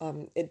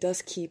 it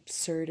does keep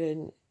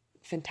certain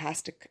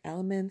fantastic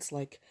elements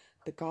like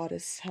the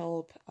goddess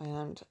help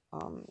and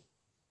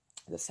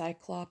the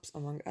Cyclops,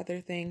 among other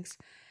things.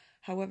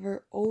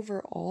 However,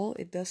 overall,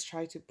 it does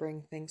try to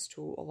bring things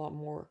to a lot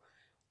more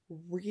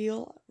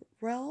real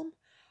realm.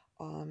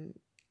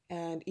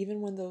 And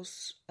even when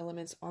those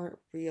elements aren't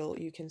real,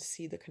 you can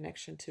see the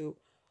connection to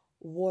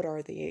what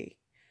are they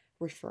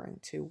referring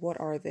to, what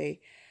are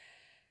they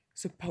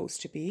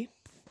supposed to be.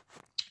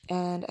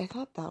 And I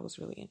thought that was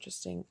really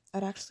interesting.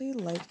 I'd actually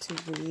like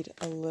to read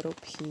a little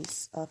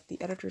piece of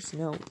the editor's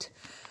note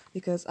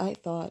because I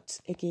thought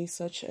it gave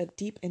such a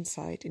deep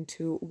insight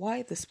into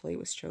why this play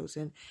was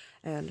chosen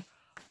and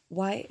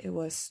why it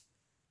was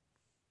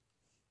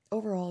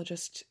overall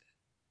just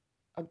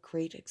a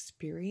great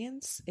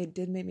experience. It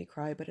did make me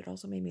cry, but it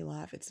also made me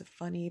laugh. It's a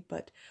funny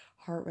but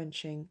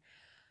heart-wrenching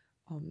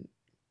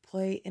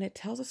play, and it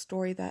tells a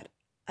story that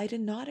I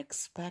did not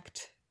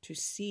expect to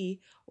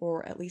see,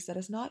 or at least that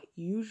is not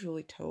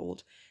usually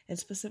told, and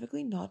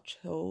specifically not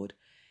told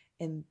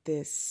in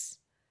this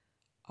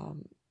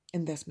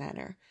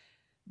manner.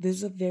 This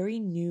is a very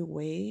new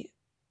way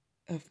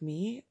of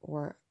me,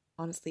 or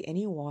honestly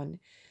anyone,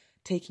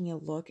 taking a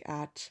look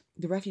at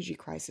the refugee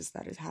crisis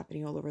that is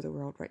happening all over the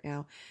world right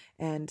now,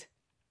 and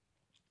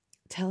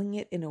telling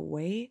it in a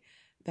way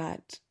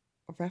that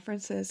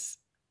references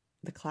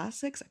the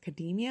classics,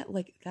 academia,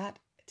 like that.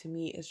 To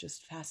me is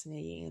just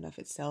fascinating in of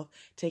itself,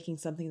 taking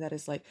something that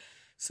is like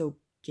so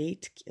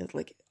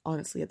like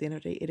honestly at the end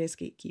of the day it is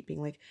gatekeeping,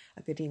 like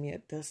academia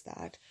does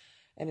that,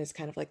 and it's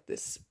kind of like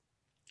this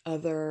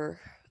other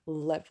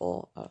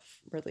level of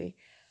really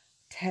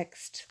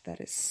text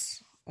that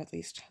is, at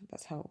least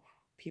that's how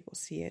people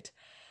see it,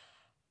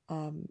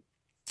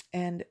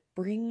 and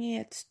bringing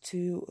it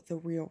to the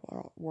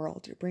real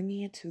world,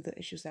 bringing it to the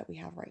issues that we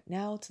have right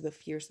now, to the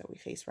fears that we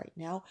face right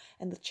now,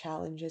 and the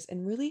challenges,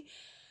 and really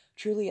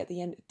truly at the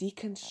end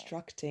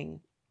deconstructing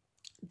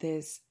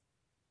this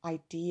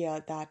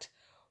idea that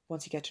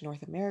once you get to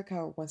North America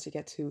or once you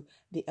get to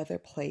the other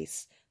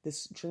place,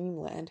 this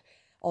dreamland,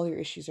 all your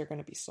issues are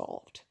going to be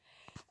solved.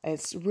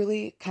 It's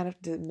really kind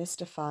of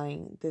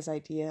demystifying this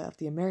idea of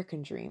the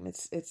American dream.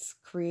 It's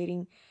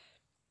creating,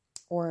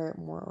 or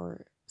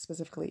more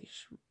specifically,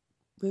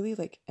 really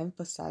like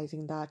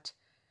emphasizing that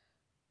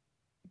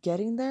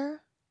getting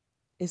there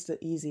is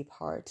the easy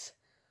part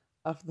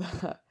of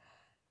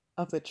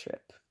the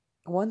trip.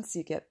 Once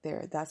you get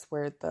there, that's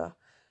where the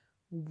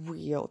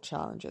real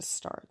challenges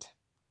start.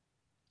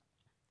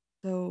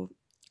 So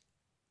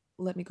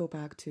let me go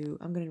back to,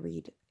 I'm going to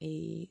read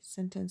a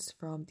sentence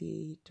from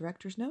the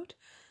director's note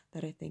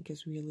that I think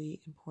is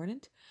really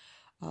important.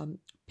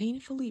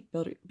 Painfully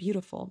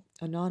beautiful,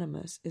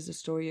 Anonymous is the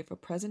story of a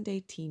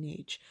present-day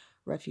teenage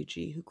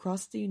refugee who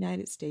crossed the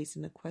United States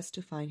in a quest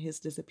to find his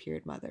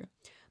disappeared mother.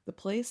 The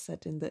play is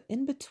set in the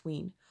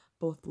in-between,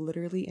 both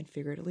literally and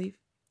figuratively,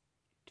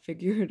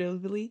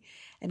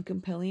 and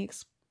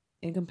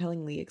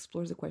compellingly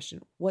explores the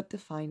question, what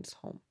defines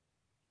home?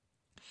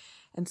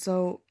 And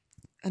so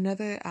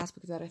another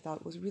aspect that I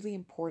thought was really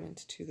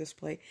important to this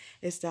play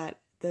is that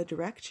the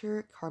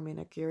director, Carmen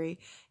Aguirre,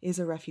 is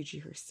a refugee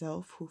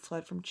herself who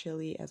fled from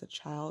Chile as a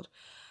child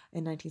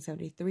in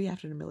 1973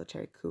 after the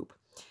military coup.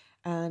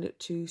 And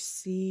to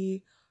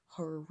see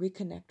her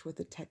reconnect with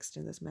the text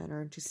in this manner,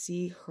 and to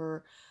see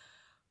her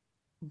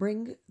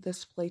bring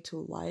this play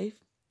to life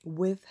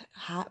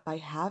by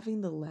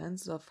having the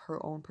lens of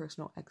her own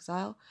personal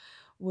exile,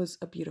 was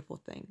a beautiful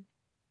thing.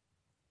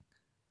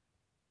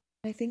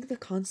 I think the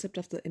concept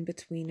of the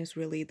in-between is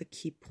really the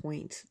key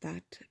point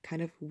that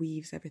kind of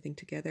weaves everything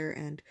together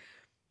and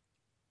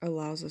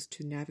allows us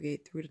to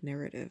navigate through the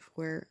narrative,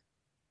 where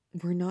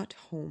we're not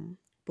home,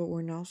 but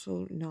we're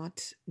also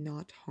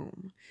not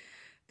home.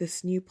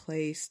 This new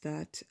place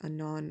that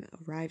Anon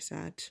arrives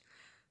at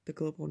the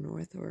global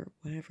north, or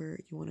whatever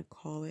you want to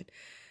call it,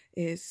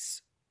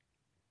 it's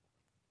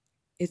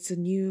a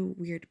new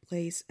weird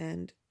place.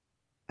 And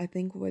I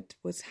think what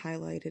was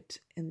highlighted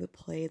in the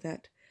play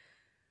that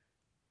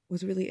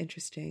was really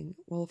interesting,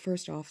 well,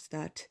 first off,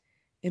 that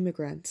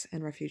immigrants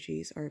and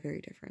refugees are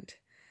very different.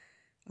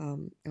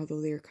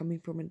 Although they are coming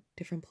from a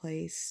different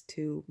place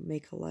to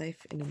make a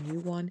life in a new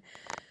one,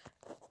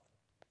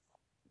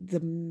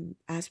 the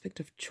aspect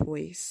of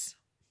choice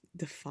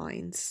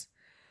defines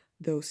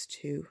those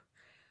two.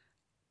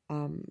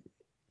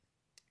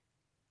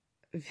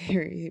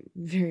 Very,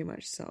 very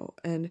much so.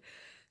 And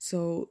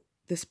so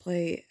this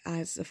play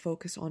has a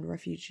focus on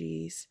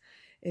refugees.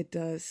 It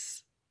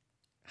does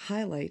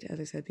highlight, as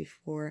I said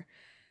before,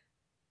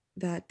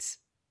 that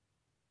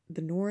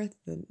North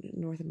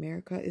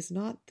America is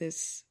not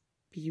this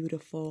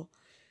beautiful,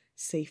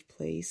 safe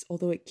place,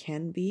 although it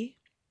can be.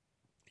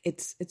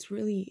 It's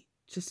really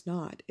just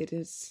not. It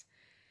is.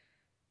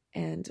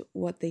 And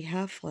what these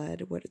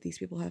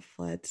people have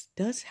fled,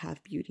 does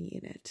have beauty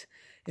in it.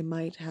 It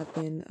might have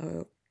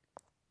been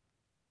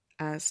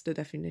as the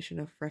definition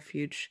of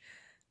refuge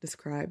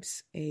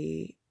describes,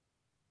 a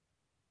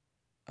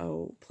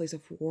place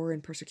of war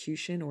and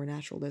persecution or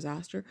natural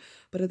disaster.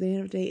 But at the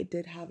end of the day, it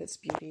did have its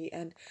beauty,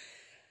 and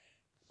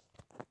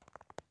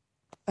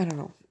I don't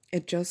know,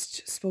 it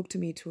just spoke to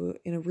me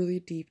in a really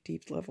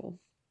deep level.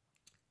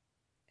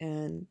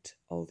 And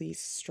all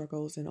these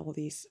struggles and all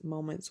these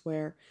moments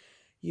where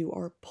you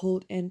are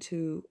pulled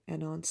into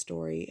Anon's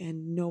story,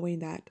 and knowing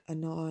that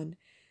Anon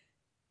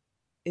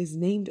is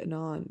named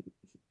Anon,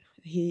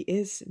 he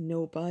is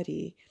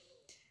nobody,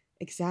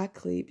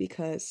 exactly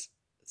because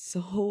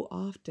so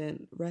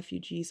often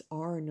refugees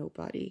are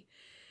nobody.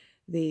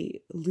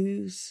 They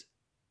lose,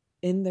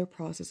 in their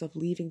process of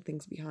leaving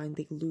things behind,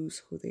 they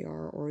lose who they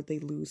are, or they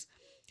lose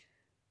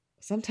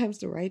sometimes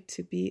the right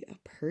to be a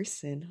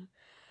person,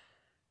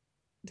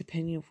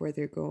 depending on where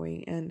they're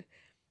going. And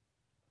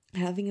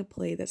having a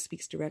play that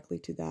speaks directly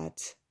to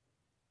that,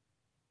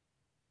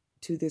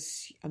 to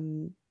this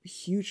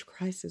huge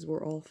crisis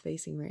we're all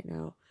facing right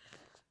now,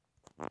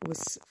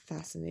 was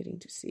fascinating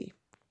to see.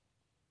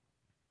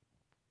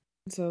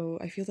 So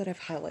I feel that I've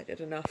highlighted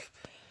enough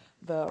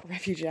the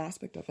refugee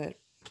aspect of it.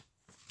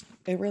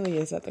 It really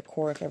is at the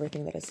core of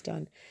everything that is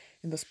done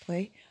in this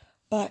play.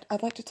 But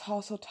I'd like to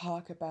also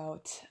talk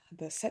about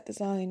the set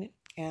design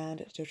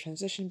and the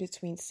transition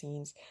between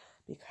scenes,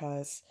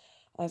 because,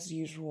 as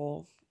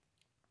usual,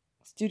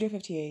 Studio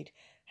 58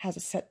 has a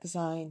set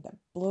design that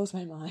blows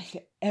my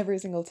mind every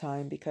single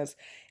time, because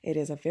it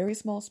is a very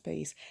small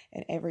space,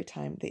 and every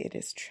time it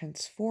is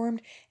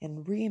transformed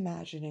and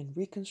reimagined and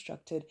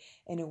reconstructed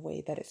in a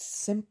way that is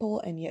simple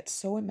and yet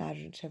so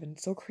imaginative and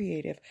so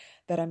creative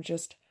that I'm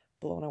just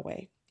blown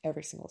away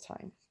every single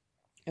time.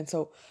 And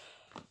so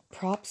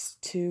props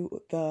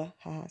to the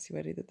see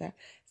what I did there.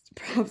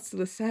 Props to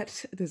the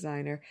set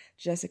designer,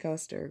 Jessica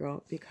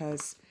Ostergo,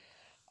 because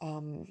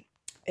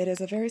it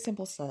is a very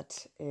simple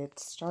set. It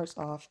starts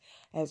off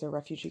as a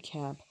refugee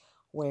camp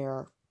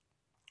where,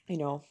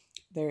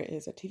 there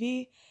is a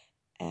TV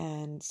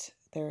and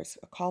there's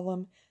a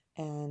column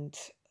and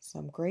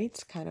some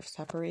grates kind of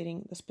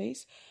separating the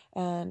space.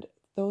 And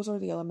those are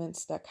the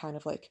elements that kind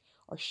of like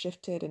are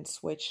shifted and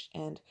switched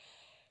and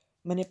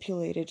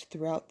manipulated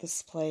throughout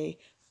this play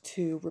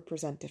to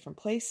represent different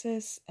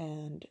places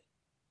and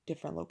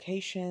different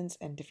locations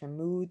and different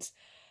moods.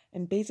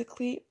 And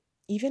basically,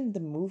 even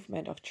the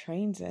movement of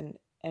trains and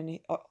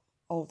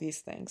all these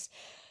things.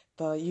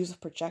 The use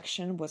of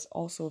projection was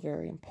also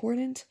very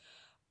important,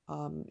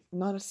 not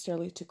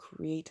necessarily to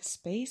create a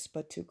space,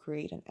 but to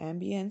create an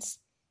ambience.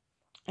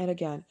 And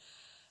again,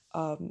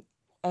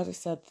 as I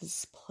said,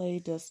 this play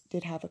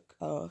did have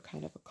a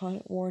kind of a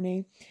content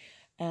warning,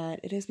 and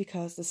it is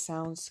because the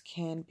sounds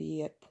can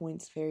be at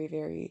points very,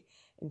 very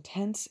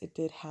intense. It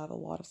did have a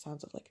lot of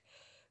sounds of like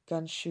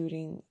gun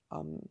shooting,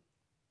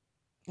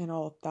 and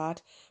all of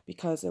that,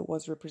 because it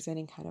was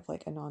representing kind of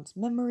like Anon's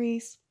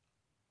memories,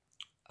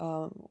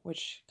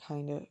 which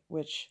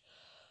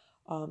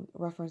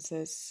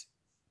references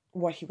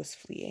what he was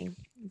fleeing,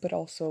 but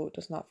also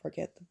does not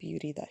forget the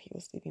beauty that he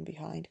was leaving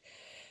behind.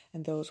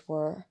 And those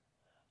were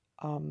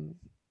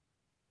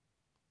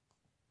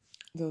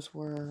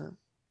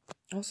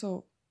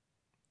also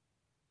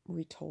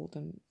retold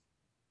and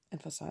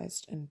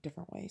emphasized in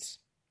different ways.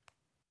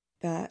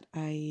 That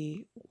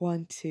I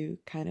want to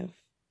kind of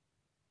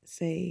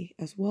say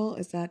as well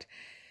is that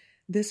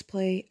this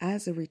play,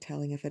 as a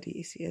retelling of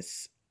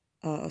Odysseus'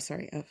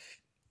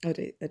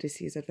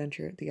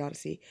 adventure, the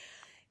Odyssey,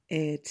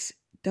 it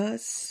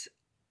does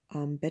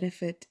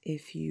benefit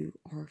if you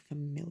are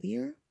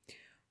familiar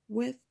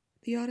with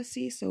the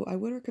Odyssey. So I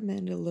would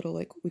recommend a little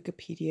like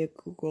Wikipedia,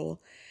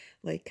 Google,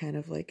 like kind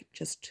of like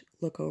just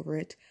look over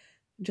it,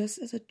 just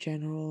as a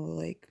general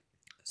like,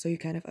 so you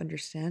kind of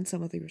understand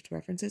some of the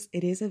references.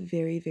 It is a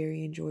very,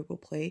 very enjoyable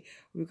play,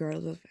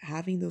 regardless of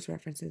having those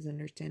references,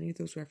 understanding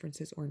those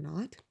references or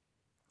not.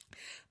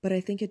 But I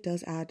think it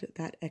does add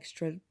that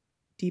extra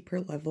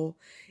deeper level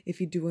if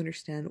you do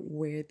understand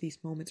where these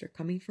moments are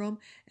coming from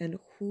and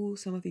who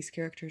some of these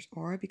characters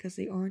are, because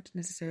they aren't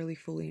necessarily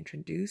fully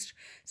introduced.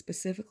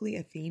 Specifically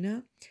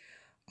Athena,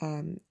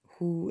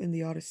 who in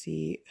the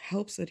Odyssey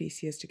helps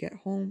Odysseus to get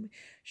home.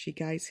 She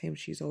guides him.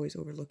 She's always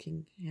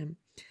overlooking him,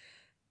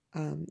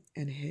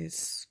 and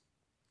his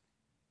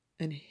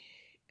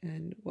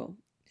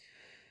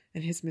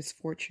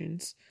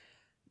misfortunes.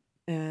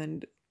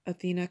 And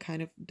Athena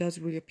kind of does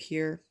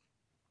reappear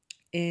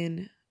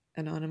in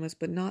Anonymous,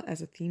 but not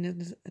as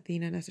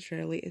Athena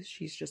necessarily.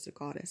 She's just a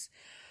goddess,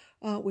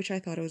 which I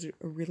thought was a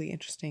really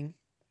interesting,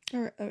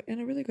 or in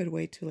a really good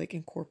way to like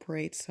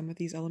incorporate some of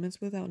these elements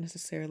without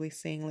necessarily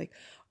saying like,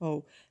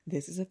 oh,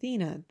 this is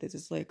Athena, this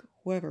is like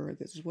whoever,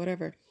 this is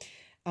whatever.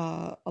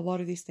 A lot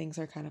of these things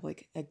are kind of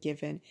like a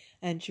given,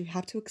 and you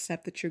have to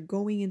accept that you're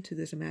going into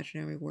this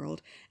imaginary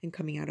world and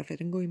coming out of it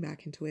and going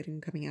back into it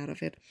and coming out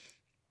of it.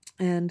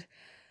 And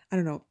I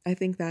don't know, I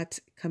think that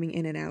coming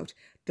in and out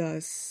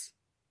does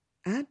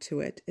add to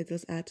it. It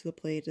does add to the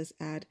play. It does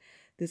add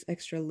this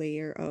extra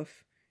layer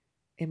of,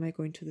 am I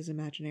going to this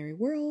imaginary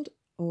world,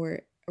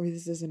 or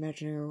is this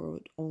imaginary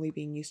world only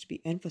being used to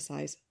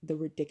emphasize the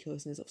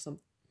ridiculousness of some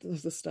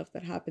of the stuff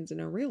that happens in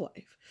our real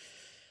life?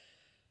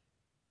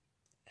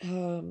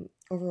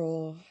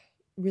 Overall,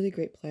 really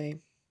great play.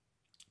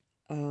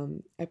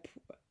 The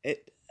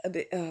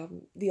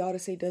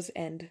Odyssey does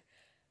end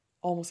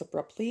almost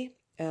abruptly,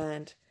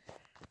 and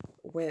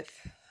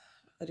with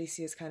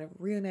Odysseus kind of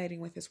reuniting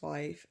with his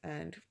wife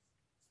and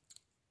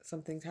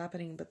some things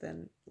happening, but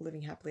then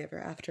living happily ever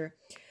after.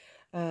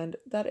 And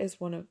that is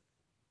one of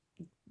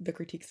the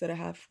critiques that I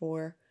have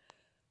for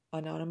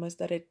Anonymous,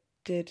 that it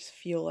did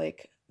feel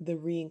like the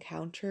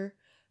re-encounter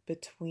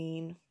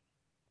between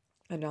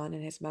Anon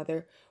and his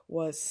mother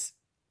was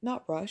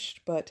not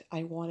rushed, but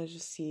I wanted to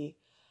see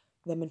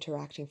them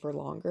interacting for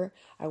longer.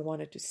 I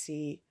wanted to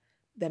see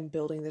them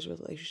building this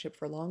relationship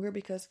for longer,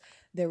 because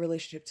their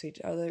relationship to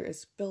each other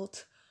is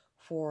built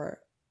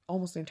for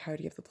almost the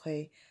entirety of the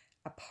play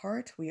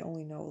apart. We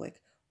only know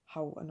like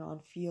how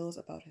Anon feels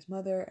about his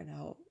mother, and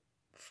how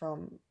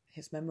from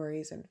his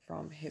memories and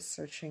from his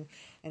searching,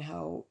 and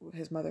how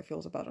his mother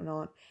feels about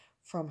Anon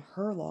from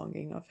her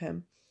longing of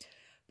him.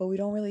 But we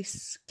don't really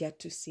get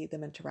to see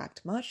them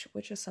interact much,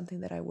 which is something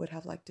that I would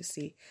have liked to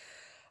see.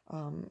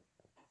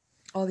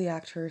 All the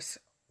actors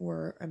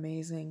were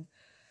amazing.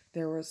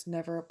 There was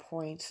never a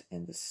point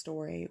in the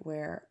story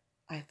where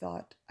I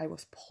thought I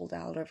was pulled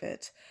out of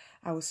it.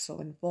 I was so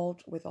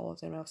involved with all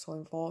of them. I was so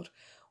involved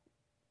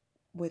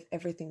with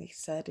everything they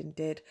said and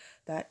did,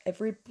 that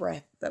every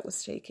breath that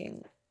was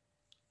taken,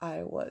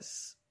 I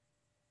was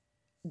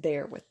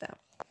there with them.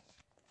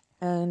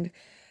 And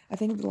I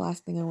think the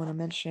last thing I want to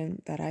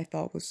mention that I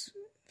thought was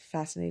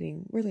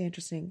fascinating, really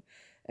interesting,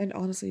 and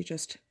honestly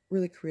just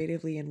really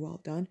creatively and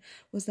well done,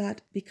 was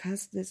that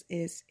because this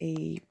is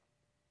the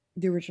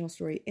original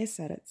story is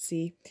set at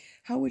sea,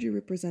 how would you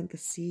represent the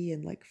sea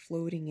and like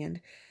floating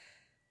and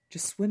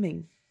just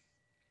swimming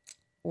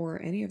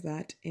or any of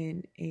that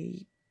in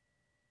a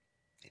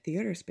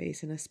theater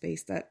space, in a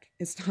space that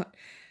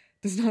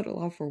does not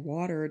allow for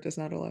water, does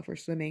not allow for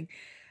swimming?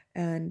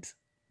 And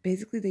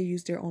basically they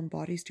used their own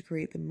bodies to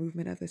create the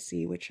movement of the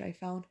sea, which I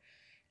found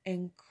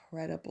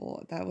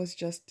incredible. That was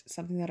just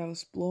something that I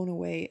was blown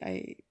away.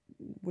 I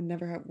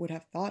would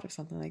have thought of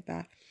something like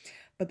that.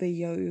 But they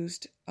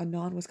used,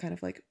 Anon was kind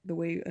of like, the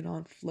way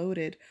Anon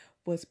floated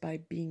was by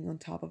being on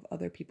top of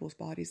other people's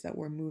bodies that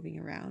were moving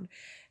around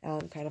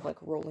and kind of like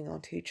rolling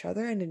onto each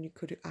other. And then you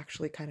could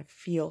actually kind of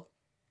feel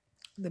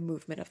the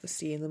movement of the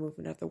sea and the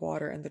movement of the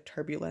water and the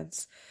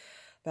turbulence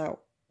that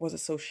was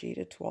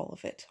associated to all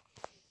of it.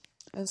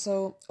 And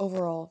so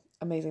overall,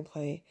 amazing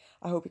play.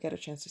 I hope you get a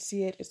chance to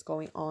see it. It's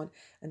going on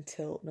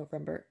until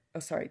December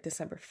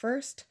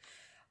 1st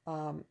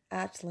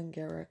at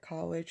Langara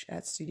College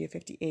at Studio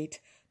 58.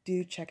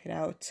 Do check it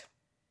out.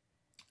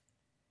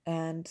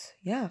 And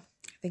yeah,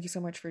 thank you so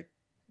much for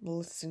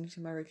listening to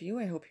my review.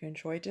 I hope you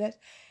enjoyed it.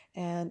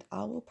 And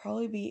I will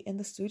probably be in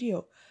the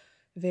studio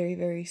very,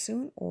 very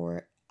soon,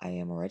 or I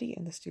am already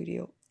in the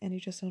studio and you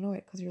just don't know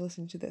it because you're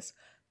listening to this.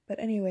 But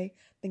anyway,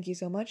 thank you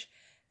so much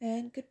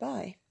and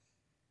goodbye.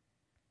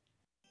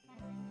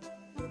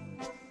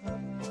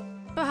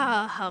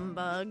 Bah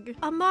humbug.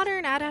 A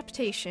modern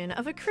adaptation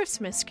of A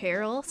Christmas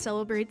Carol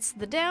celebrates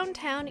the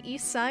downtown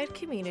East Side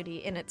community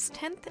in its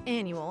 10th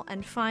annual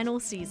and final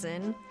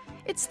season.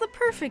 It's the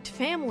perfect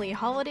family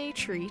holiday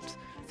treat,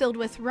 filled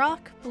with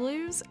rock,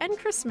 blues, and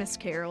Christmas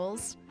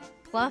carols.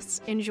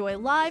 Plus, enjoy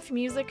live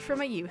music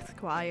from a youth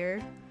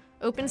choir.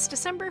 Opens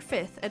December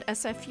 5th at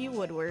SFU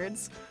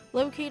Woodwards,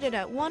 located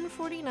at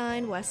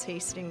 149 West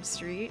Hastings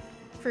Street.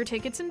 For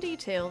tickets and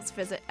details,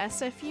 visit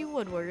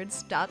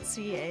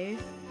sfuwoodwards.ca.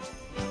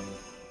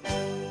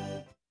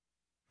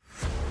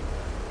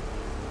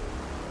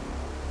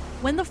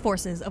 When the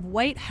forces of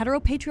white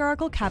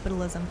heteropatriarchal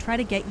capitalism try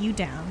to get you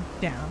down.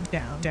 If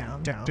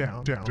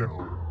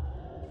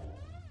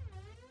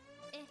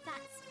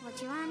that's what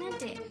you wanna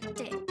do.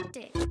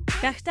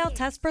 Bechdel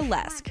Test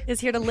Burlesque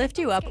is here to lift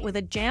you up with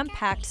a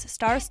jam-packed,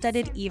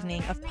 star-studded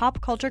evening of pop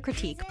culture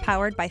critique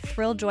powered by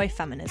Thrill Joy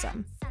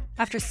Feminism.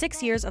 After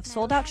 6 years of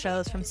sold-out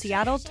shows from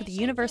Seattle to the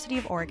University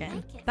of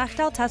Oregon,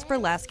 Bechdel Test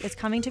Burlesque is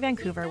coming to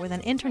Vancouver with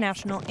an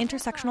international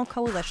intersectional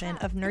coalition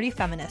of nerdy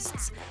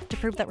feminists to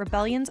prove that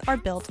rebellions are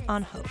built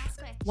on hope.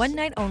 One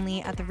night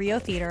only at the Rio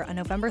Theater on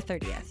November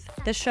 30th.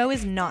 This show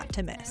is not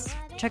to miss.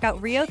 Check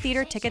out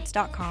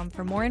riotheatertickets.com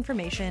for more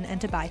information and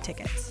to buy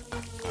tickets.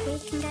 We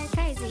can go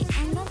crazy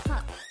and go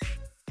pop.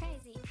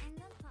 Crazy and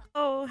go pop.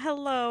 Oh,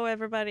 hello,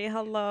 everybody.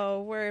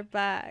 Hello. We're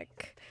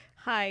back.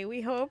 Hi,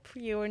 we hope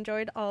you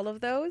enjoyed all of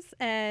those.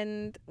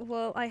 And,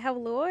 well, I have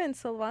Lua and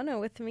Silvano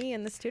with me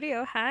in the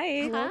studio.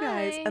 Hi. Hello,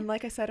 guys. And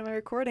like I said in my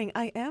recording,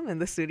 I am in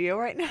the studio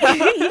right now.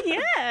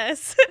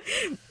 Yes.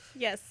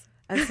 Yes.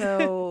 And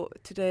so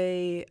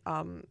today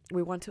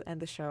we want to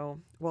end the show.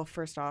 Well,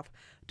 first off,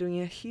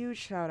 doing a huge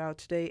shout out.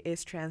 Today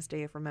is Trans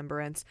Day of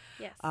Remembrance.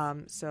 Yes.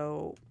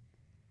 So,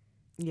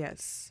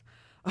 yes.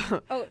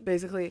 Oh,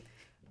 basically...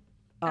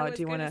 I was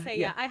do you want to say,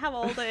 yeah, I have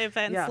all the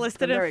events Yeah,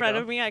 listed there in we front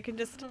go. of me. I can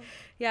just,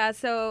 yeah.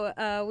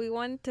 So we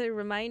want to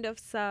remind of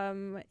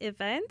some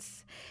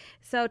events.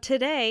 So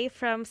today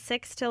from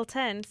 6 till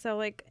 10, so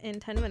like in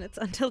 10 minutes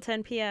until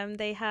 10 p.m.,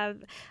 they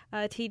have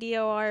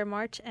TDOR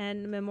March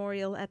and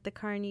Memorial at the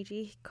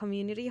Carnegie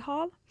Community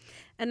Hall.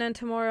 And then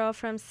tomorrow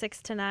from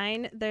 6 to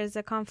 9, there's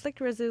a conflict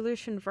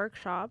resolution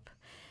workshop.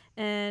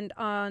 And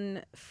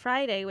on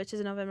Friday, which is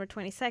November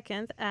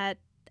 22nd, at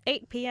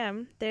 8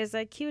 p.m., there's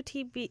a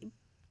QT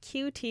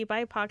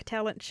BIPOC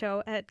talent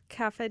show at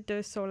Café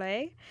du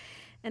Soleil.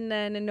 And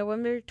then on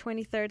November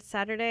 23rd,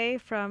 Saturday,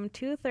 from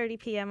 2:30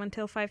 p.m.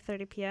 until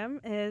 5:30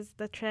 p.m. is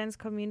the Trans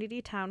Community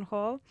Town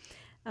Hall.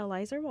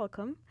 Allies are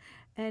welcome.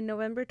 And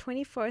November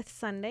 24th,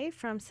 Sunday,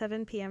 from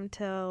 7 p.m.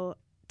 till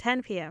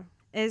 10 p.m.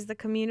 is the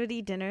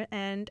Community Dinner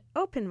and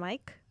Open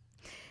Mic.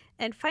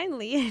 And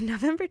finally,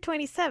 November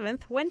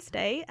 27th,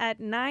 Wednesday, at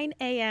 9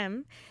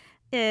 a.m.,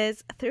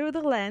 is Through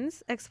the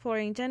Lens,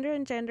 Exploring Gender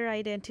and Gender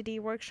Identity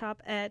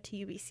workshop at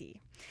UBC.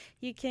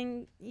 You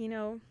can,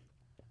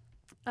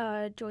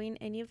 join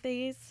any of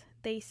these.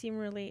 They seem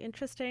really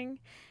interesting,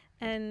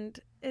 and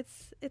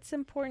it's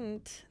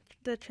important,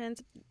 the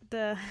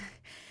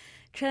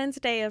Trans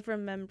Day of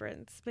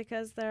Remembrance,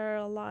 because there are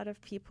a lot of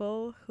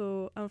people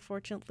who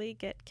unfortunately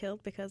get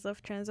killed because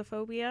of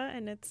transphobia,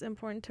 and it's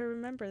important to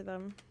remember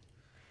them.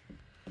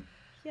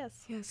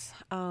 Yes. Yes.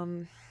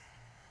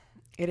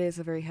 It is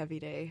a very heavy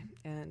day,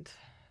 and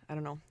I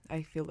don't know.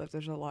 I feel that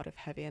there's a lot of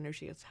heavy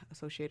energy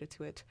associated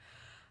to it.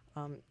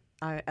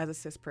 I, as a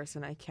cis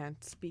person, I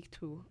can't speak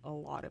to a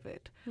lot of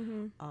it,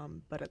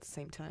 but at the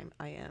same time,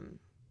 I am,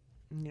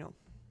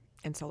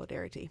 in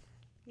solidarity.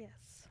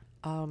 Yes.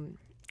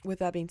 With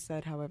that being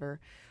said,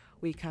 however,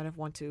 we kind of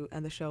want to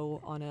end the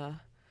show on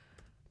a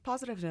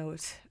positive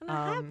note, On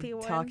a happy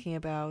one. talking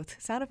about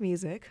Sound of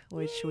Music,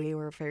 which we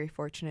were very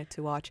fortunate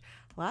to watch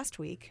last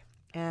week,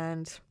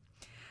 and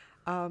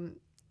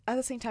at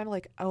the same time,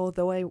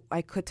 although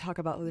I could talk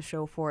about the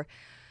show for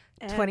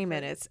 20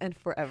 minutes and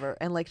forever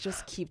and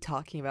just keep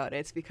talking about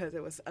it because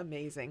it was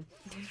amazing.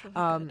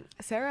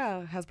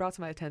 Sarah has brought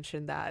to my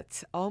attention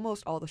that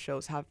almost all the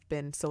shows have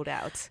been sold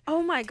out.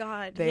 Oh my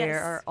God. They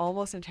yes. are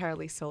almost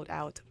entirely sold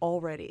out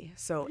already.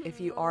 So if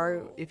you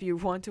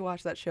want to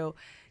watch that show,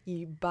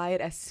 you buy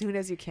it as soon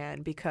as you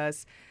can,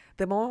 because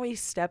the moment we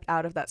stepped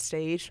out of that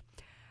stage,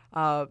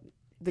 the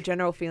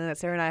general feeling that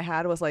Sarah and I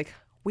had was like,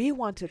 we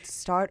want to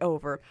start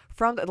over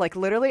from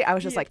literally I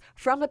was just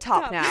from the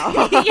top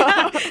now.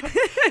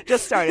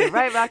 Just started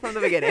right back from the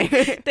beginning.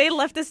 They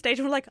left the stage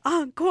and were like,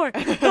 encore,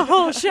 the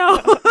whole show.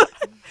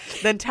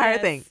 The entire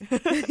thing.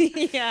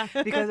 Yeah.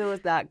 Because it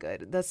was that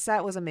good. The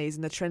set was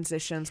amazing. The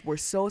transitions were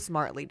so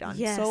smartly done.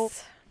 Yes.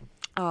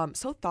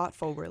 So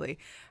thoughtful, really,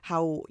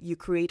 how you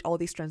create all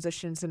these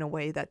transitions in a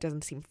way that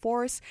doesn't seem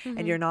forced,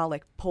 and you're not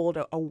pulled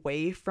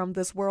away from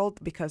this world,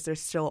 because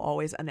there's still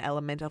always an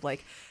element of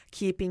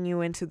keeping you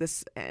into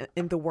this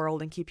in the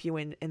world and keep you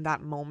in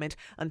that moment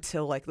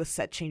until the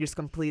set changes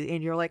completely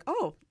and you're like,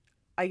 oh,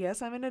 I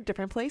guess I'm in a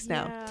different place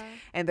now. Yeah.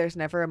 And there's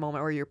never a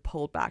moment where you're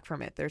pulled back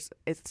from it.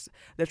 It's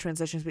the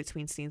transitions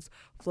between scenes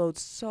flowed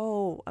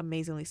so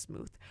amazingly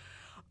smooth.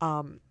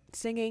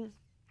 Singing,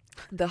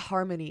 the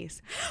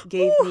harmonies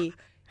gave me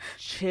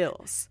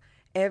chills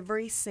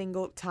every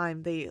single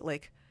time they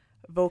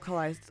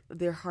vocalized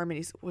their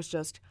harmonies. Was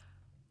just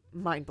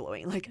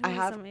mind-blowing. I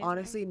have amazing.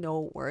 Honestly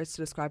no words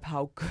to describe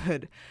how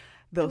good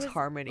those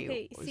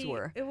harmonies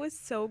were. It was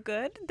so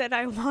good that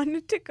I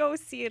wanted to go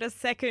see it a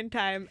second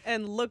time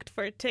and looked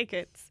for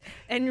tickets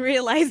and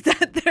realized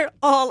that they're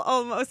all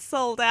almost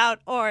sold out,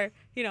 or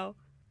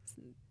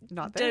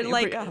Not there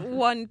there are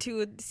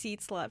 1-2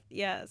 seats left.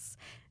 Yes.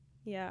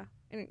 Yeah.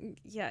 And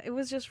yeah, it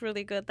was just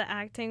really good. The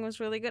acting was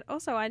really good.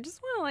 Also, I just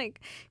want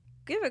to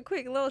give a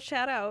quick little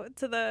shout out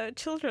to the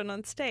children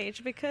on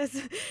stage,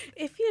 because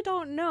if you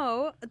don't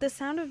know, The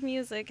Sound of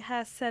Music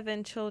has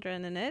 7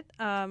 children in it.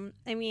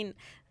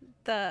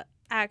 The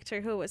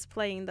actor who was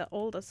playing the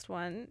oldest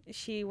one,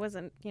 she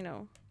wasn't,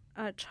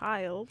 a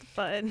child,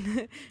 but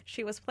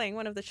she was playing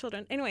one of the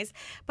children. Anyways,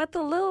 but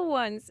the little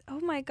ones, oh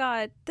my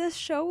God, this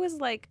show was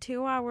like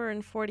 2 hours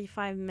and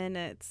 45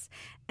 minutes.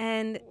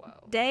 And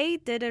they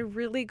did a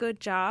really good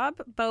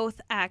job,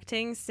 both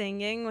acting,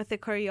 singing with the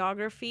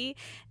choreography,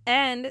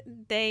 and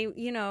they,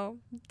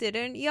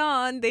 didn't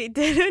yawn. They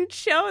didn't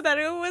show that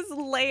it was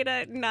late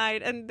at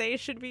night and they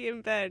should be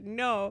in bed.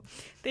 No,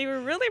 they were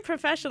really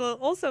professional.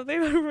 Also, they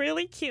were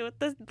really cute.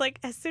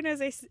 As soon as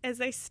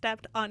they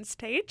stepped on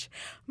stage,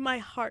 my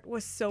heart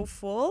was so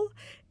full.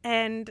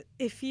 And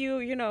if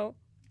you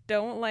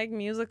don't like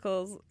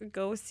musicals,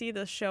 go see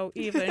the show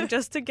even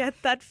just to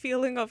get that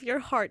feeling of your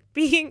heart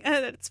being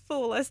at its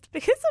fullest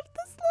because of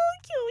these little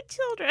cute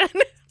children.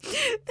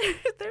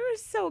 they were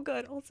so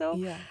good. Also,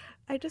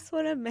 I just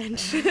want to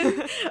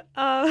mention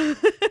I'm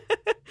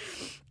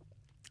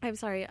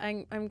sorry,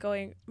 I'm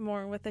going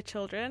more with the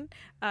children.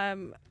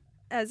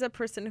 As a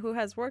person who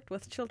has worked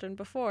with children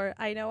before,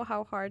 I know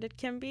how hard it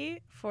can be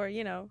for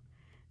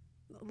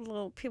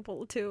little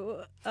people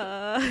to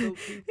little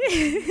people.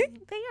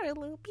 They are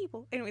little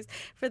people. Anyways,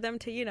 for them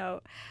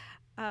to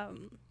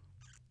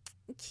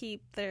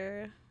keep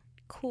their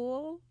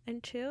cool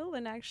and chill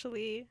and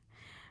actually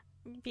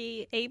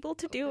be able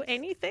to do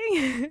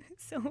anything.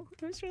 So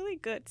it was really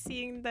good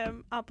seeing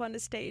them up on the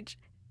stage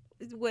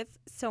with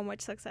so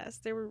much success.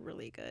 They were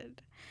really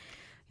good.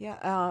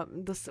 Yeah,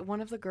 one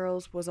of the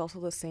girls was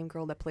also the same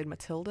girl that played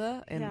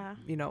Matilda in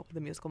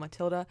the musical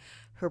Matilda.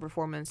 Her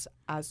performance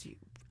as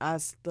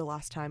the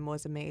last time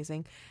was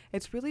amazing.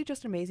 It's really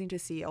just amazing to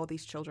see all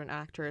these children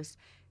actors,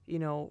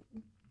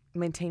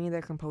 maintaining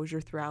their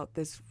composure throughout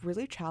this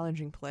really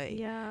challenging play.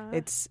 Yeah,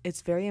 it's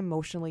very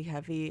emotionally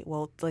heavy.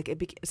 Well,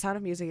 Sound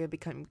of Music,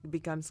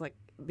 begins like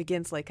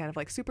kind of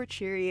like super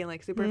cheery and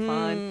like super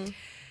fun.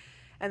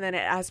 And then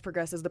as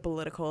progresses, the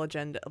political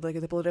agenda,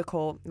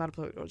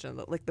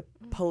 the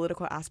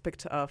political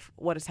aspect of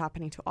what is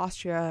happening to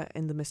Austria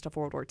in the midst of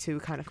World War II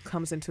kind of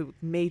comes into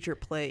major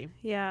play.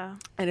 Yeah.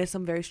 And it's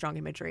some very strong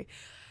imagery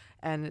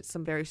and it's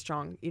some very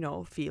strong,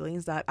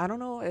 feelings that I don't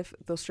know if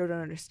those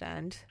children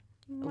understand,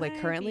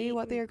 currently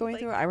what they are going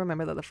through. I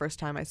remember that the first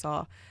time I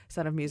saw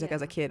Sound of Music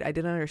as a kid, I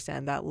didn't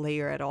understand that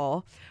layer at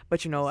all.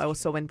 But, I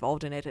was so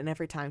involved in it. And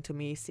every time to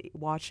me,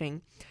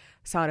 watching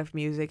Sound of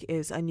Music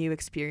is a new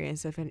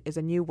experience, is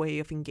a new way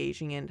of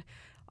engaging and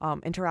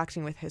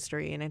interacting with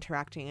history and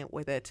interacting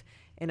with it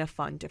in a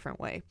fun, different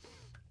way.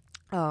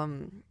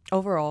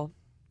 Overall,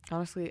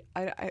 honestly,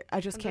 I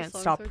just can't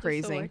stop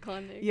praising.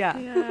 So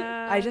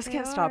yeah, I just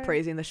can't stop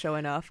praising the show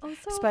enough,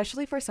 also,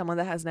 especially for someone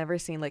that has never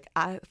seen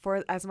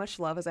for as much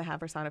love as I have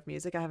for Sound of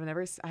Music. I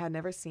had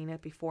never seen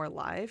it before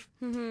live,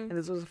 and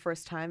this was the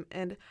first time,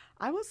 and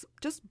I was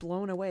just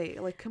blown away,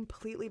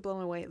 completely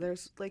blown away.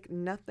 There's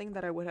nothing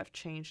that I would have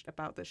changed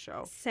about the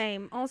show.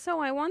 Same. Also,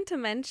 I want to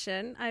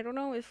mention, I don't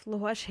know if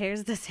Lua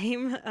shares the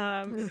same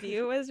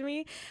view as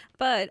me,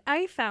 but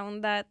I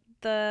found that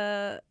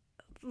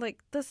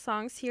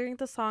hearing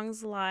the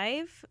songs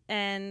live,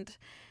 and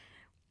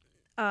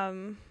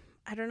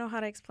I don't know how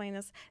to explain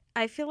this.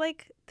 I feel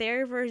like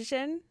their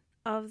version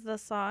of the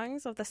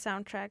songs of the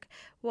soundtrack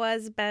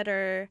was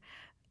better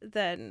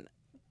than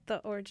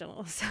the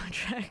original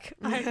soundtrack.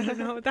 I don't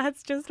know.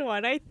 That's just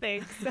what I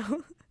think.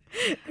 So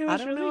I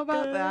don't know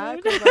about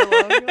that because I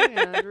love Julie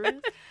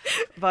Andrews,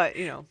 but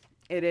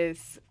it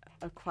is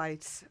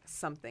quite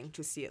something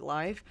to see it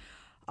live.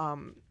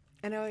 And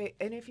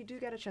if you do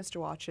get a chance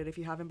to watch it, if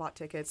you haven't bought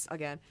tickets,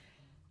 again,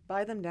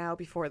 buy them now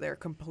before they're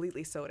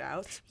completely sold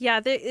out. Yeah,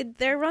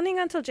 they're running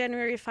until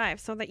January 5,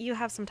 so that you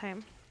have some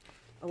time.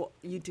 Well,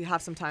 you do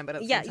have some time, but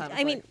at the same time,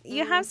 I mean,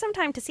 you have some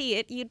time to see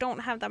it. You don't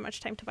have that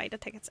much time to buy the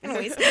tickets.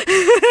 Anyways.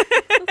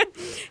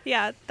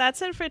 Yeah,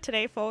 that's it for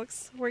today,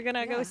 folks. We're going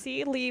to go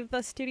leave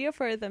the studio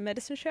for the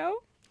medicine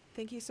show.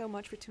 Thank you so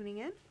much for tuning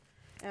in.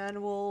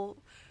 And we'll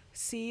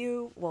see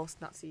you. Well,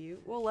 not see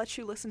you. We'll let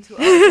you listen to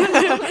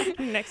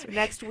us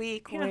next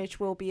week,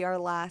 which will be our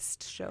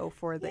last show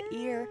for the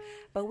year.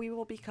 But we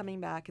will be coming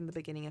back in the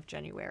beginning of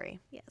January.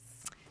 Yes.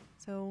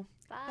 So,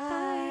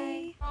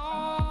 bye.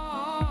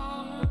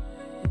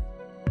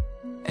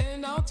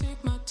 And I'll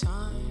take my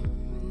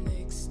time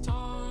next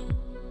time.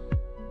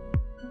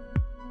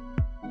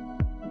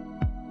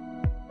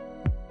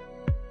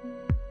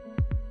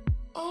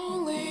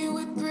 Only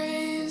with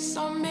grace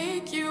I'll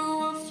make you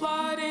a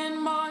flood in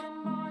mine.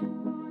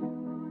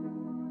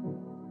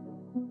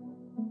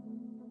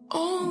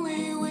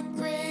 Only with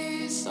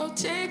grace I'll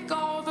take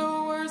all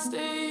the words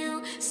that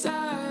you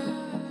said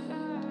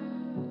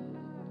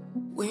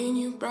when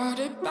you brought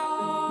it back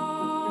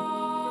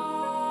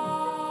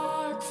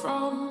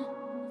from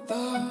the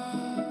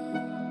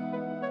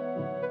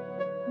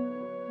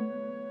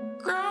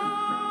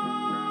ground.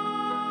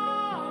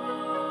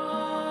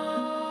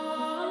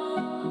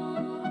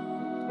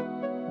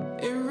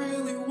 It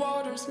really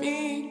waters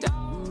me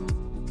down.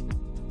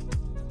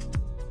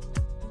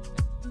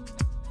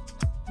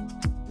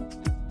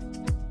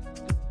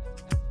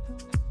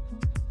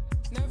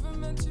 Never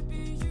meant to be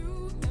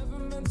you, never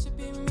meant to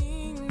be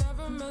me,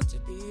 never meant to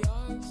be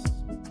us.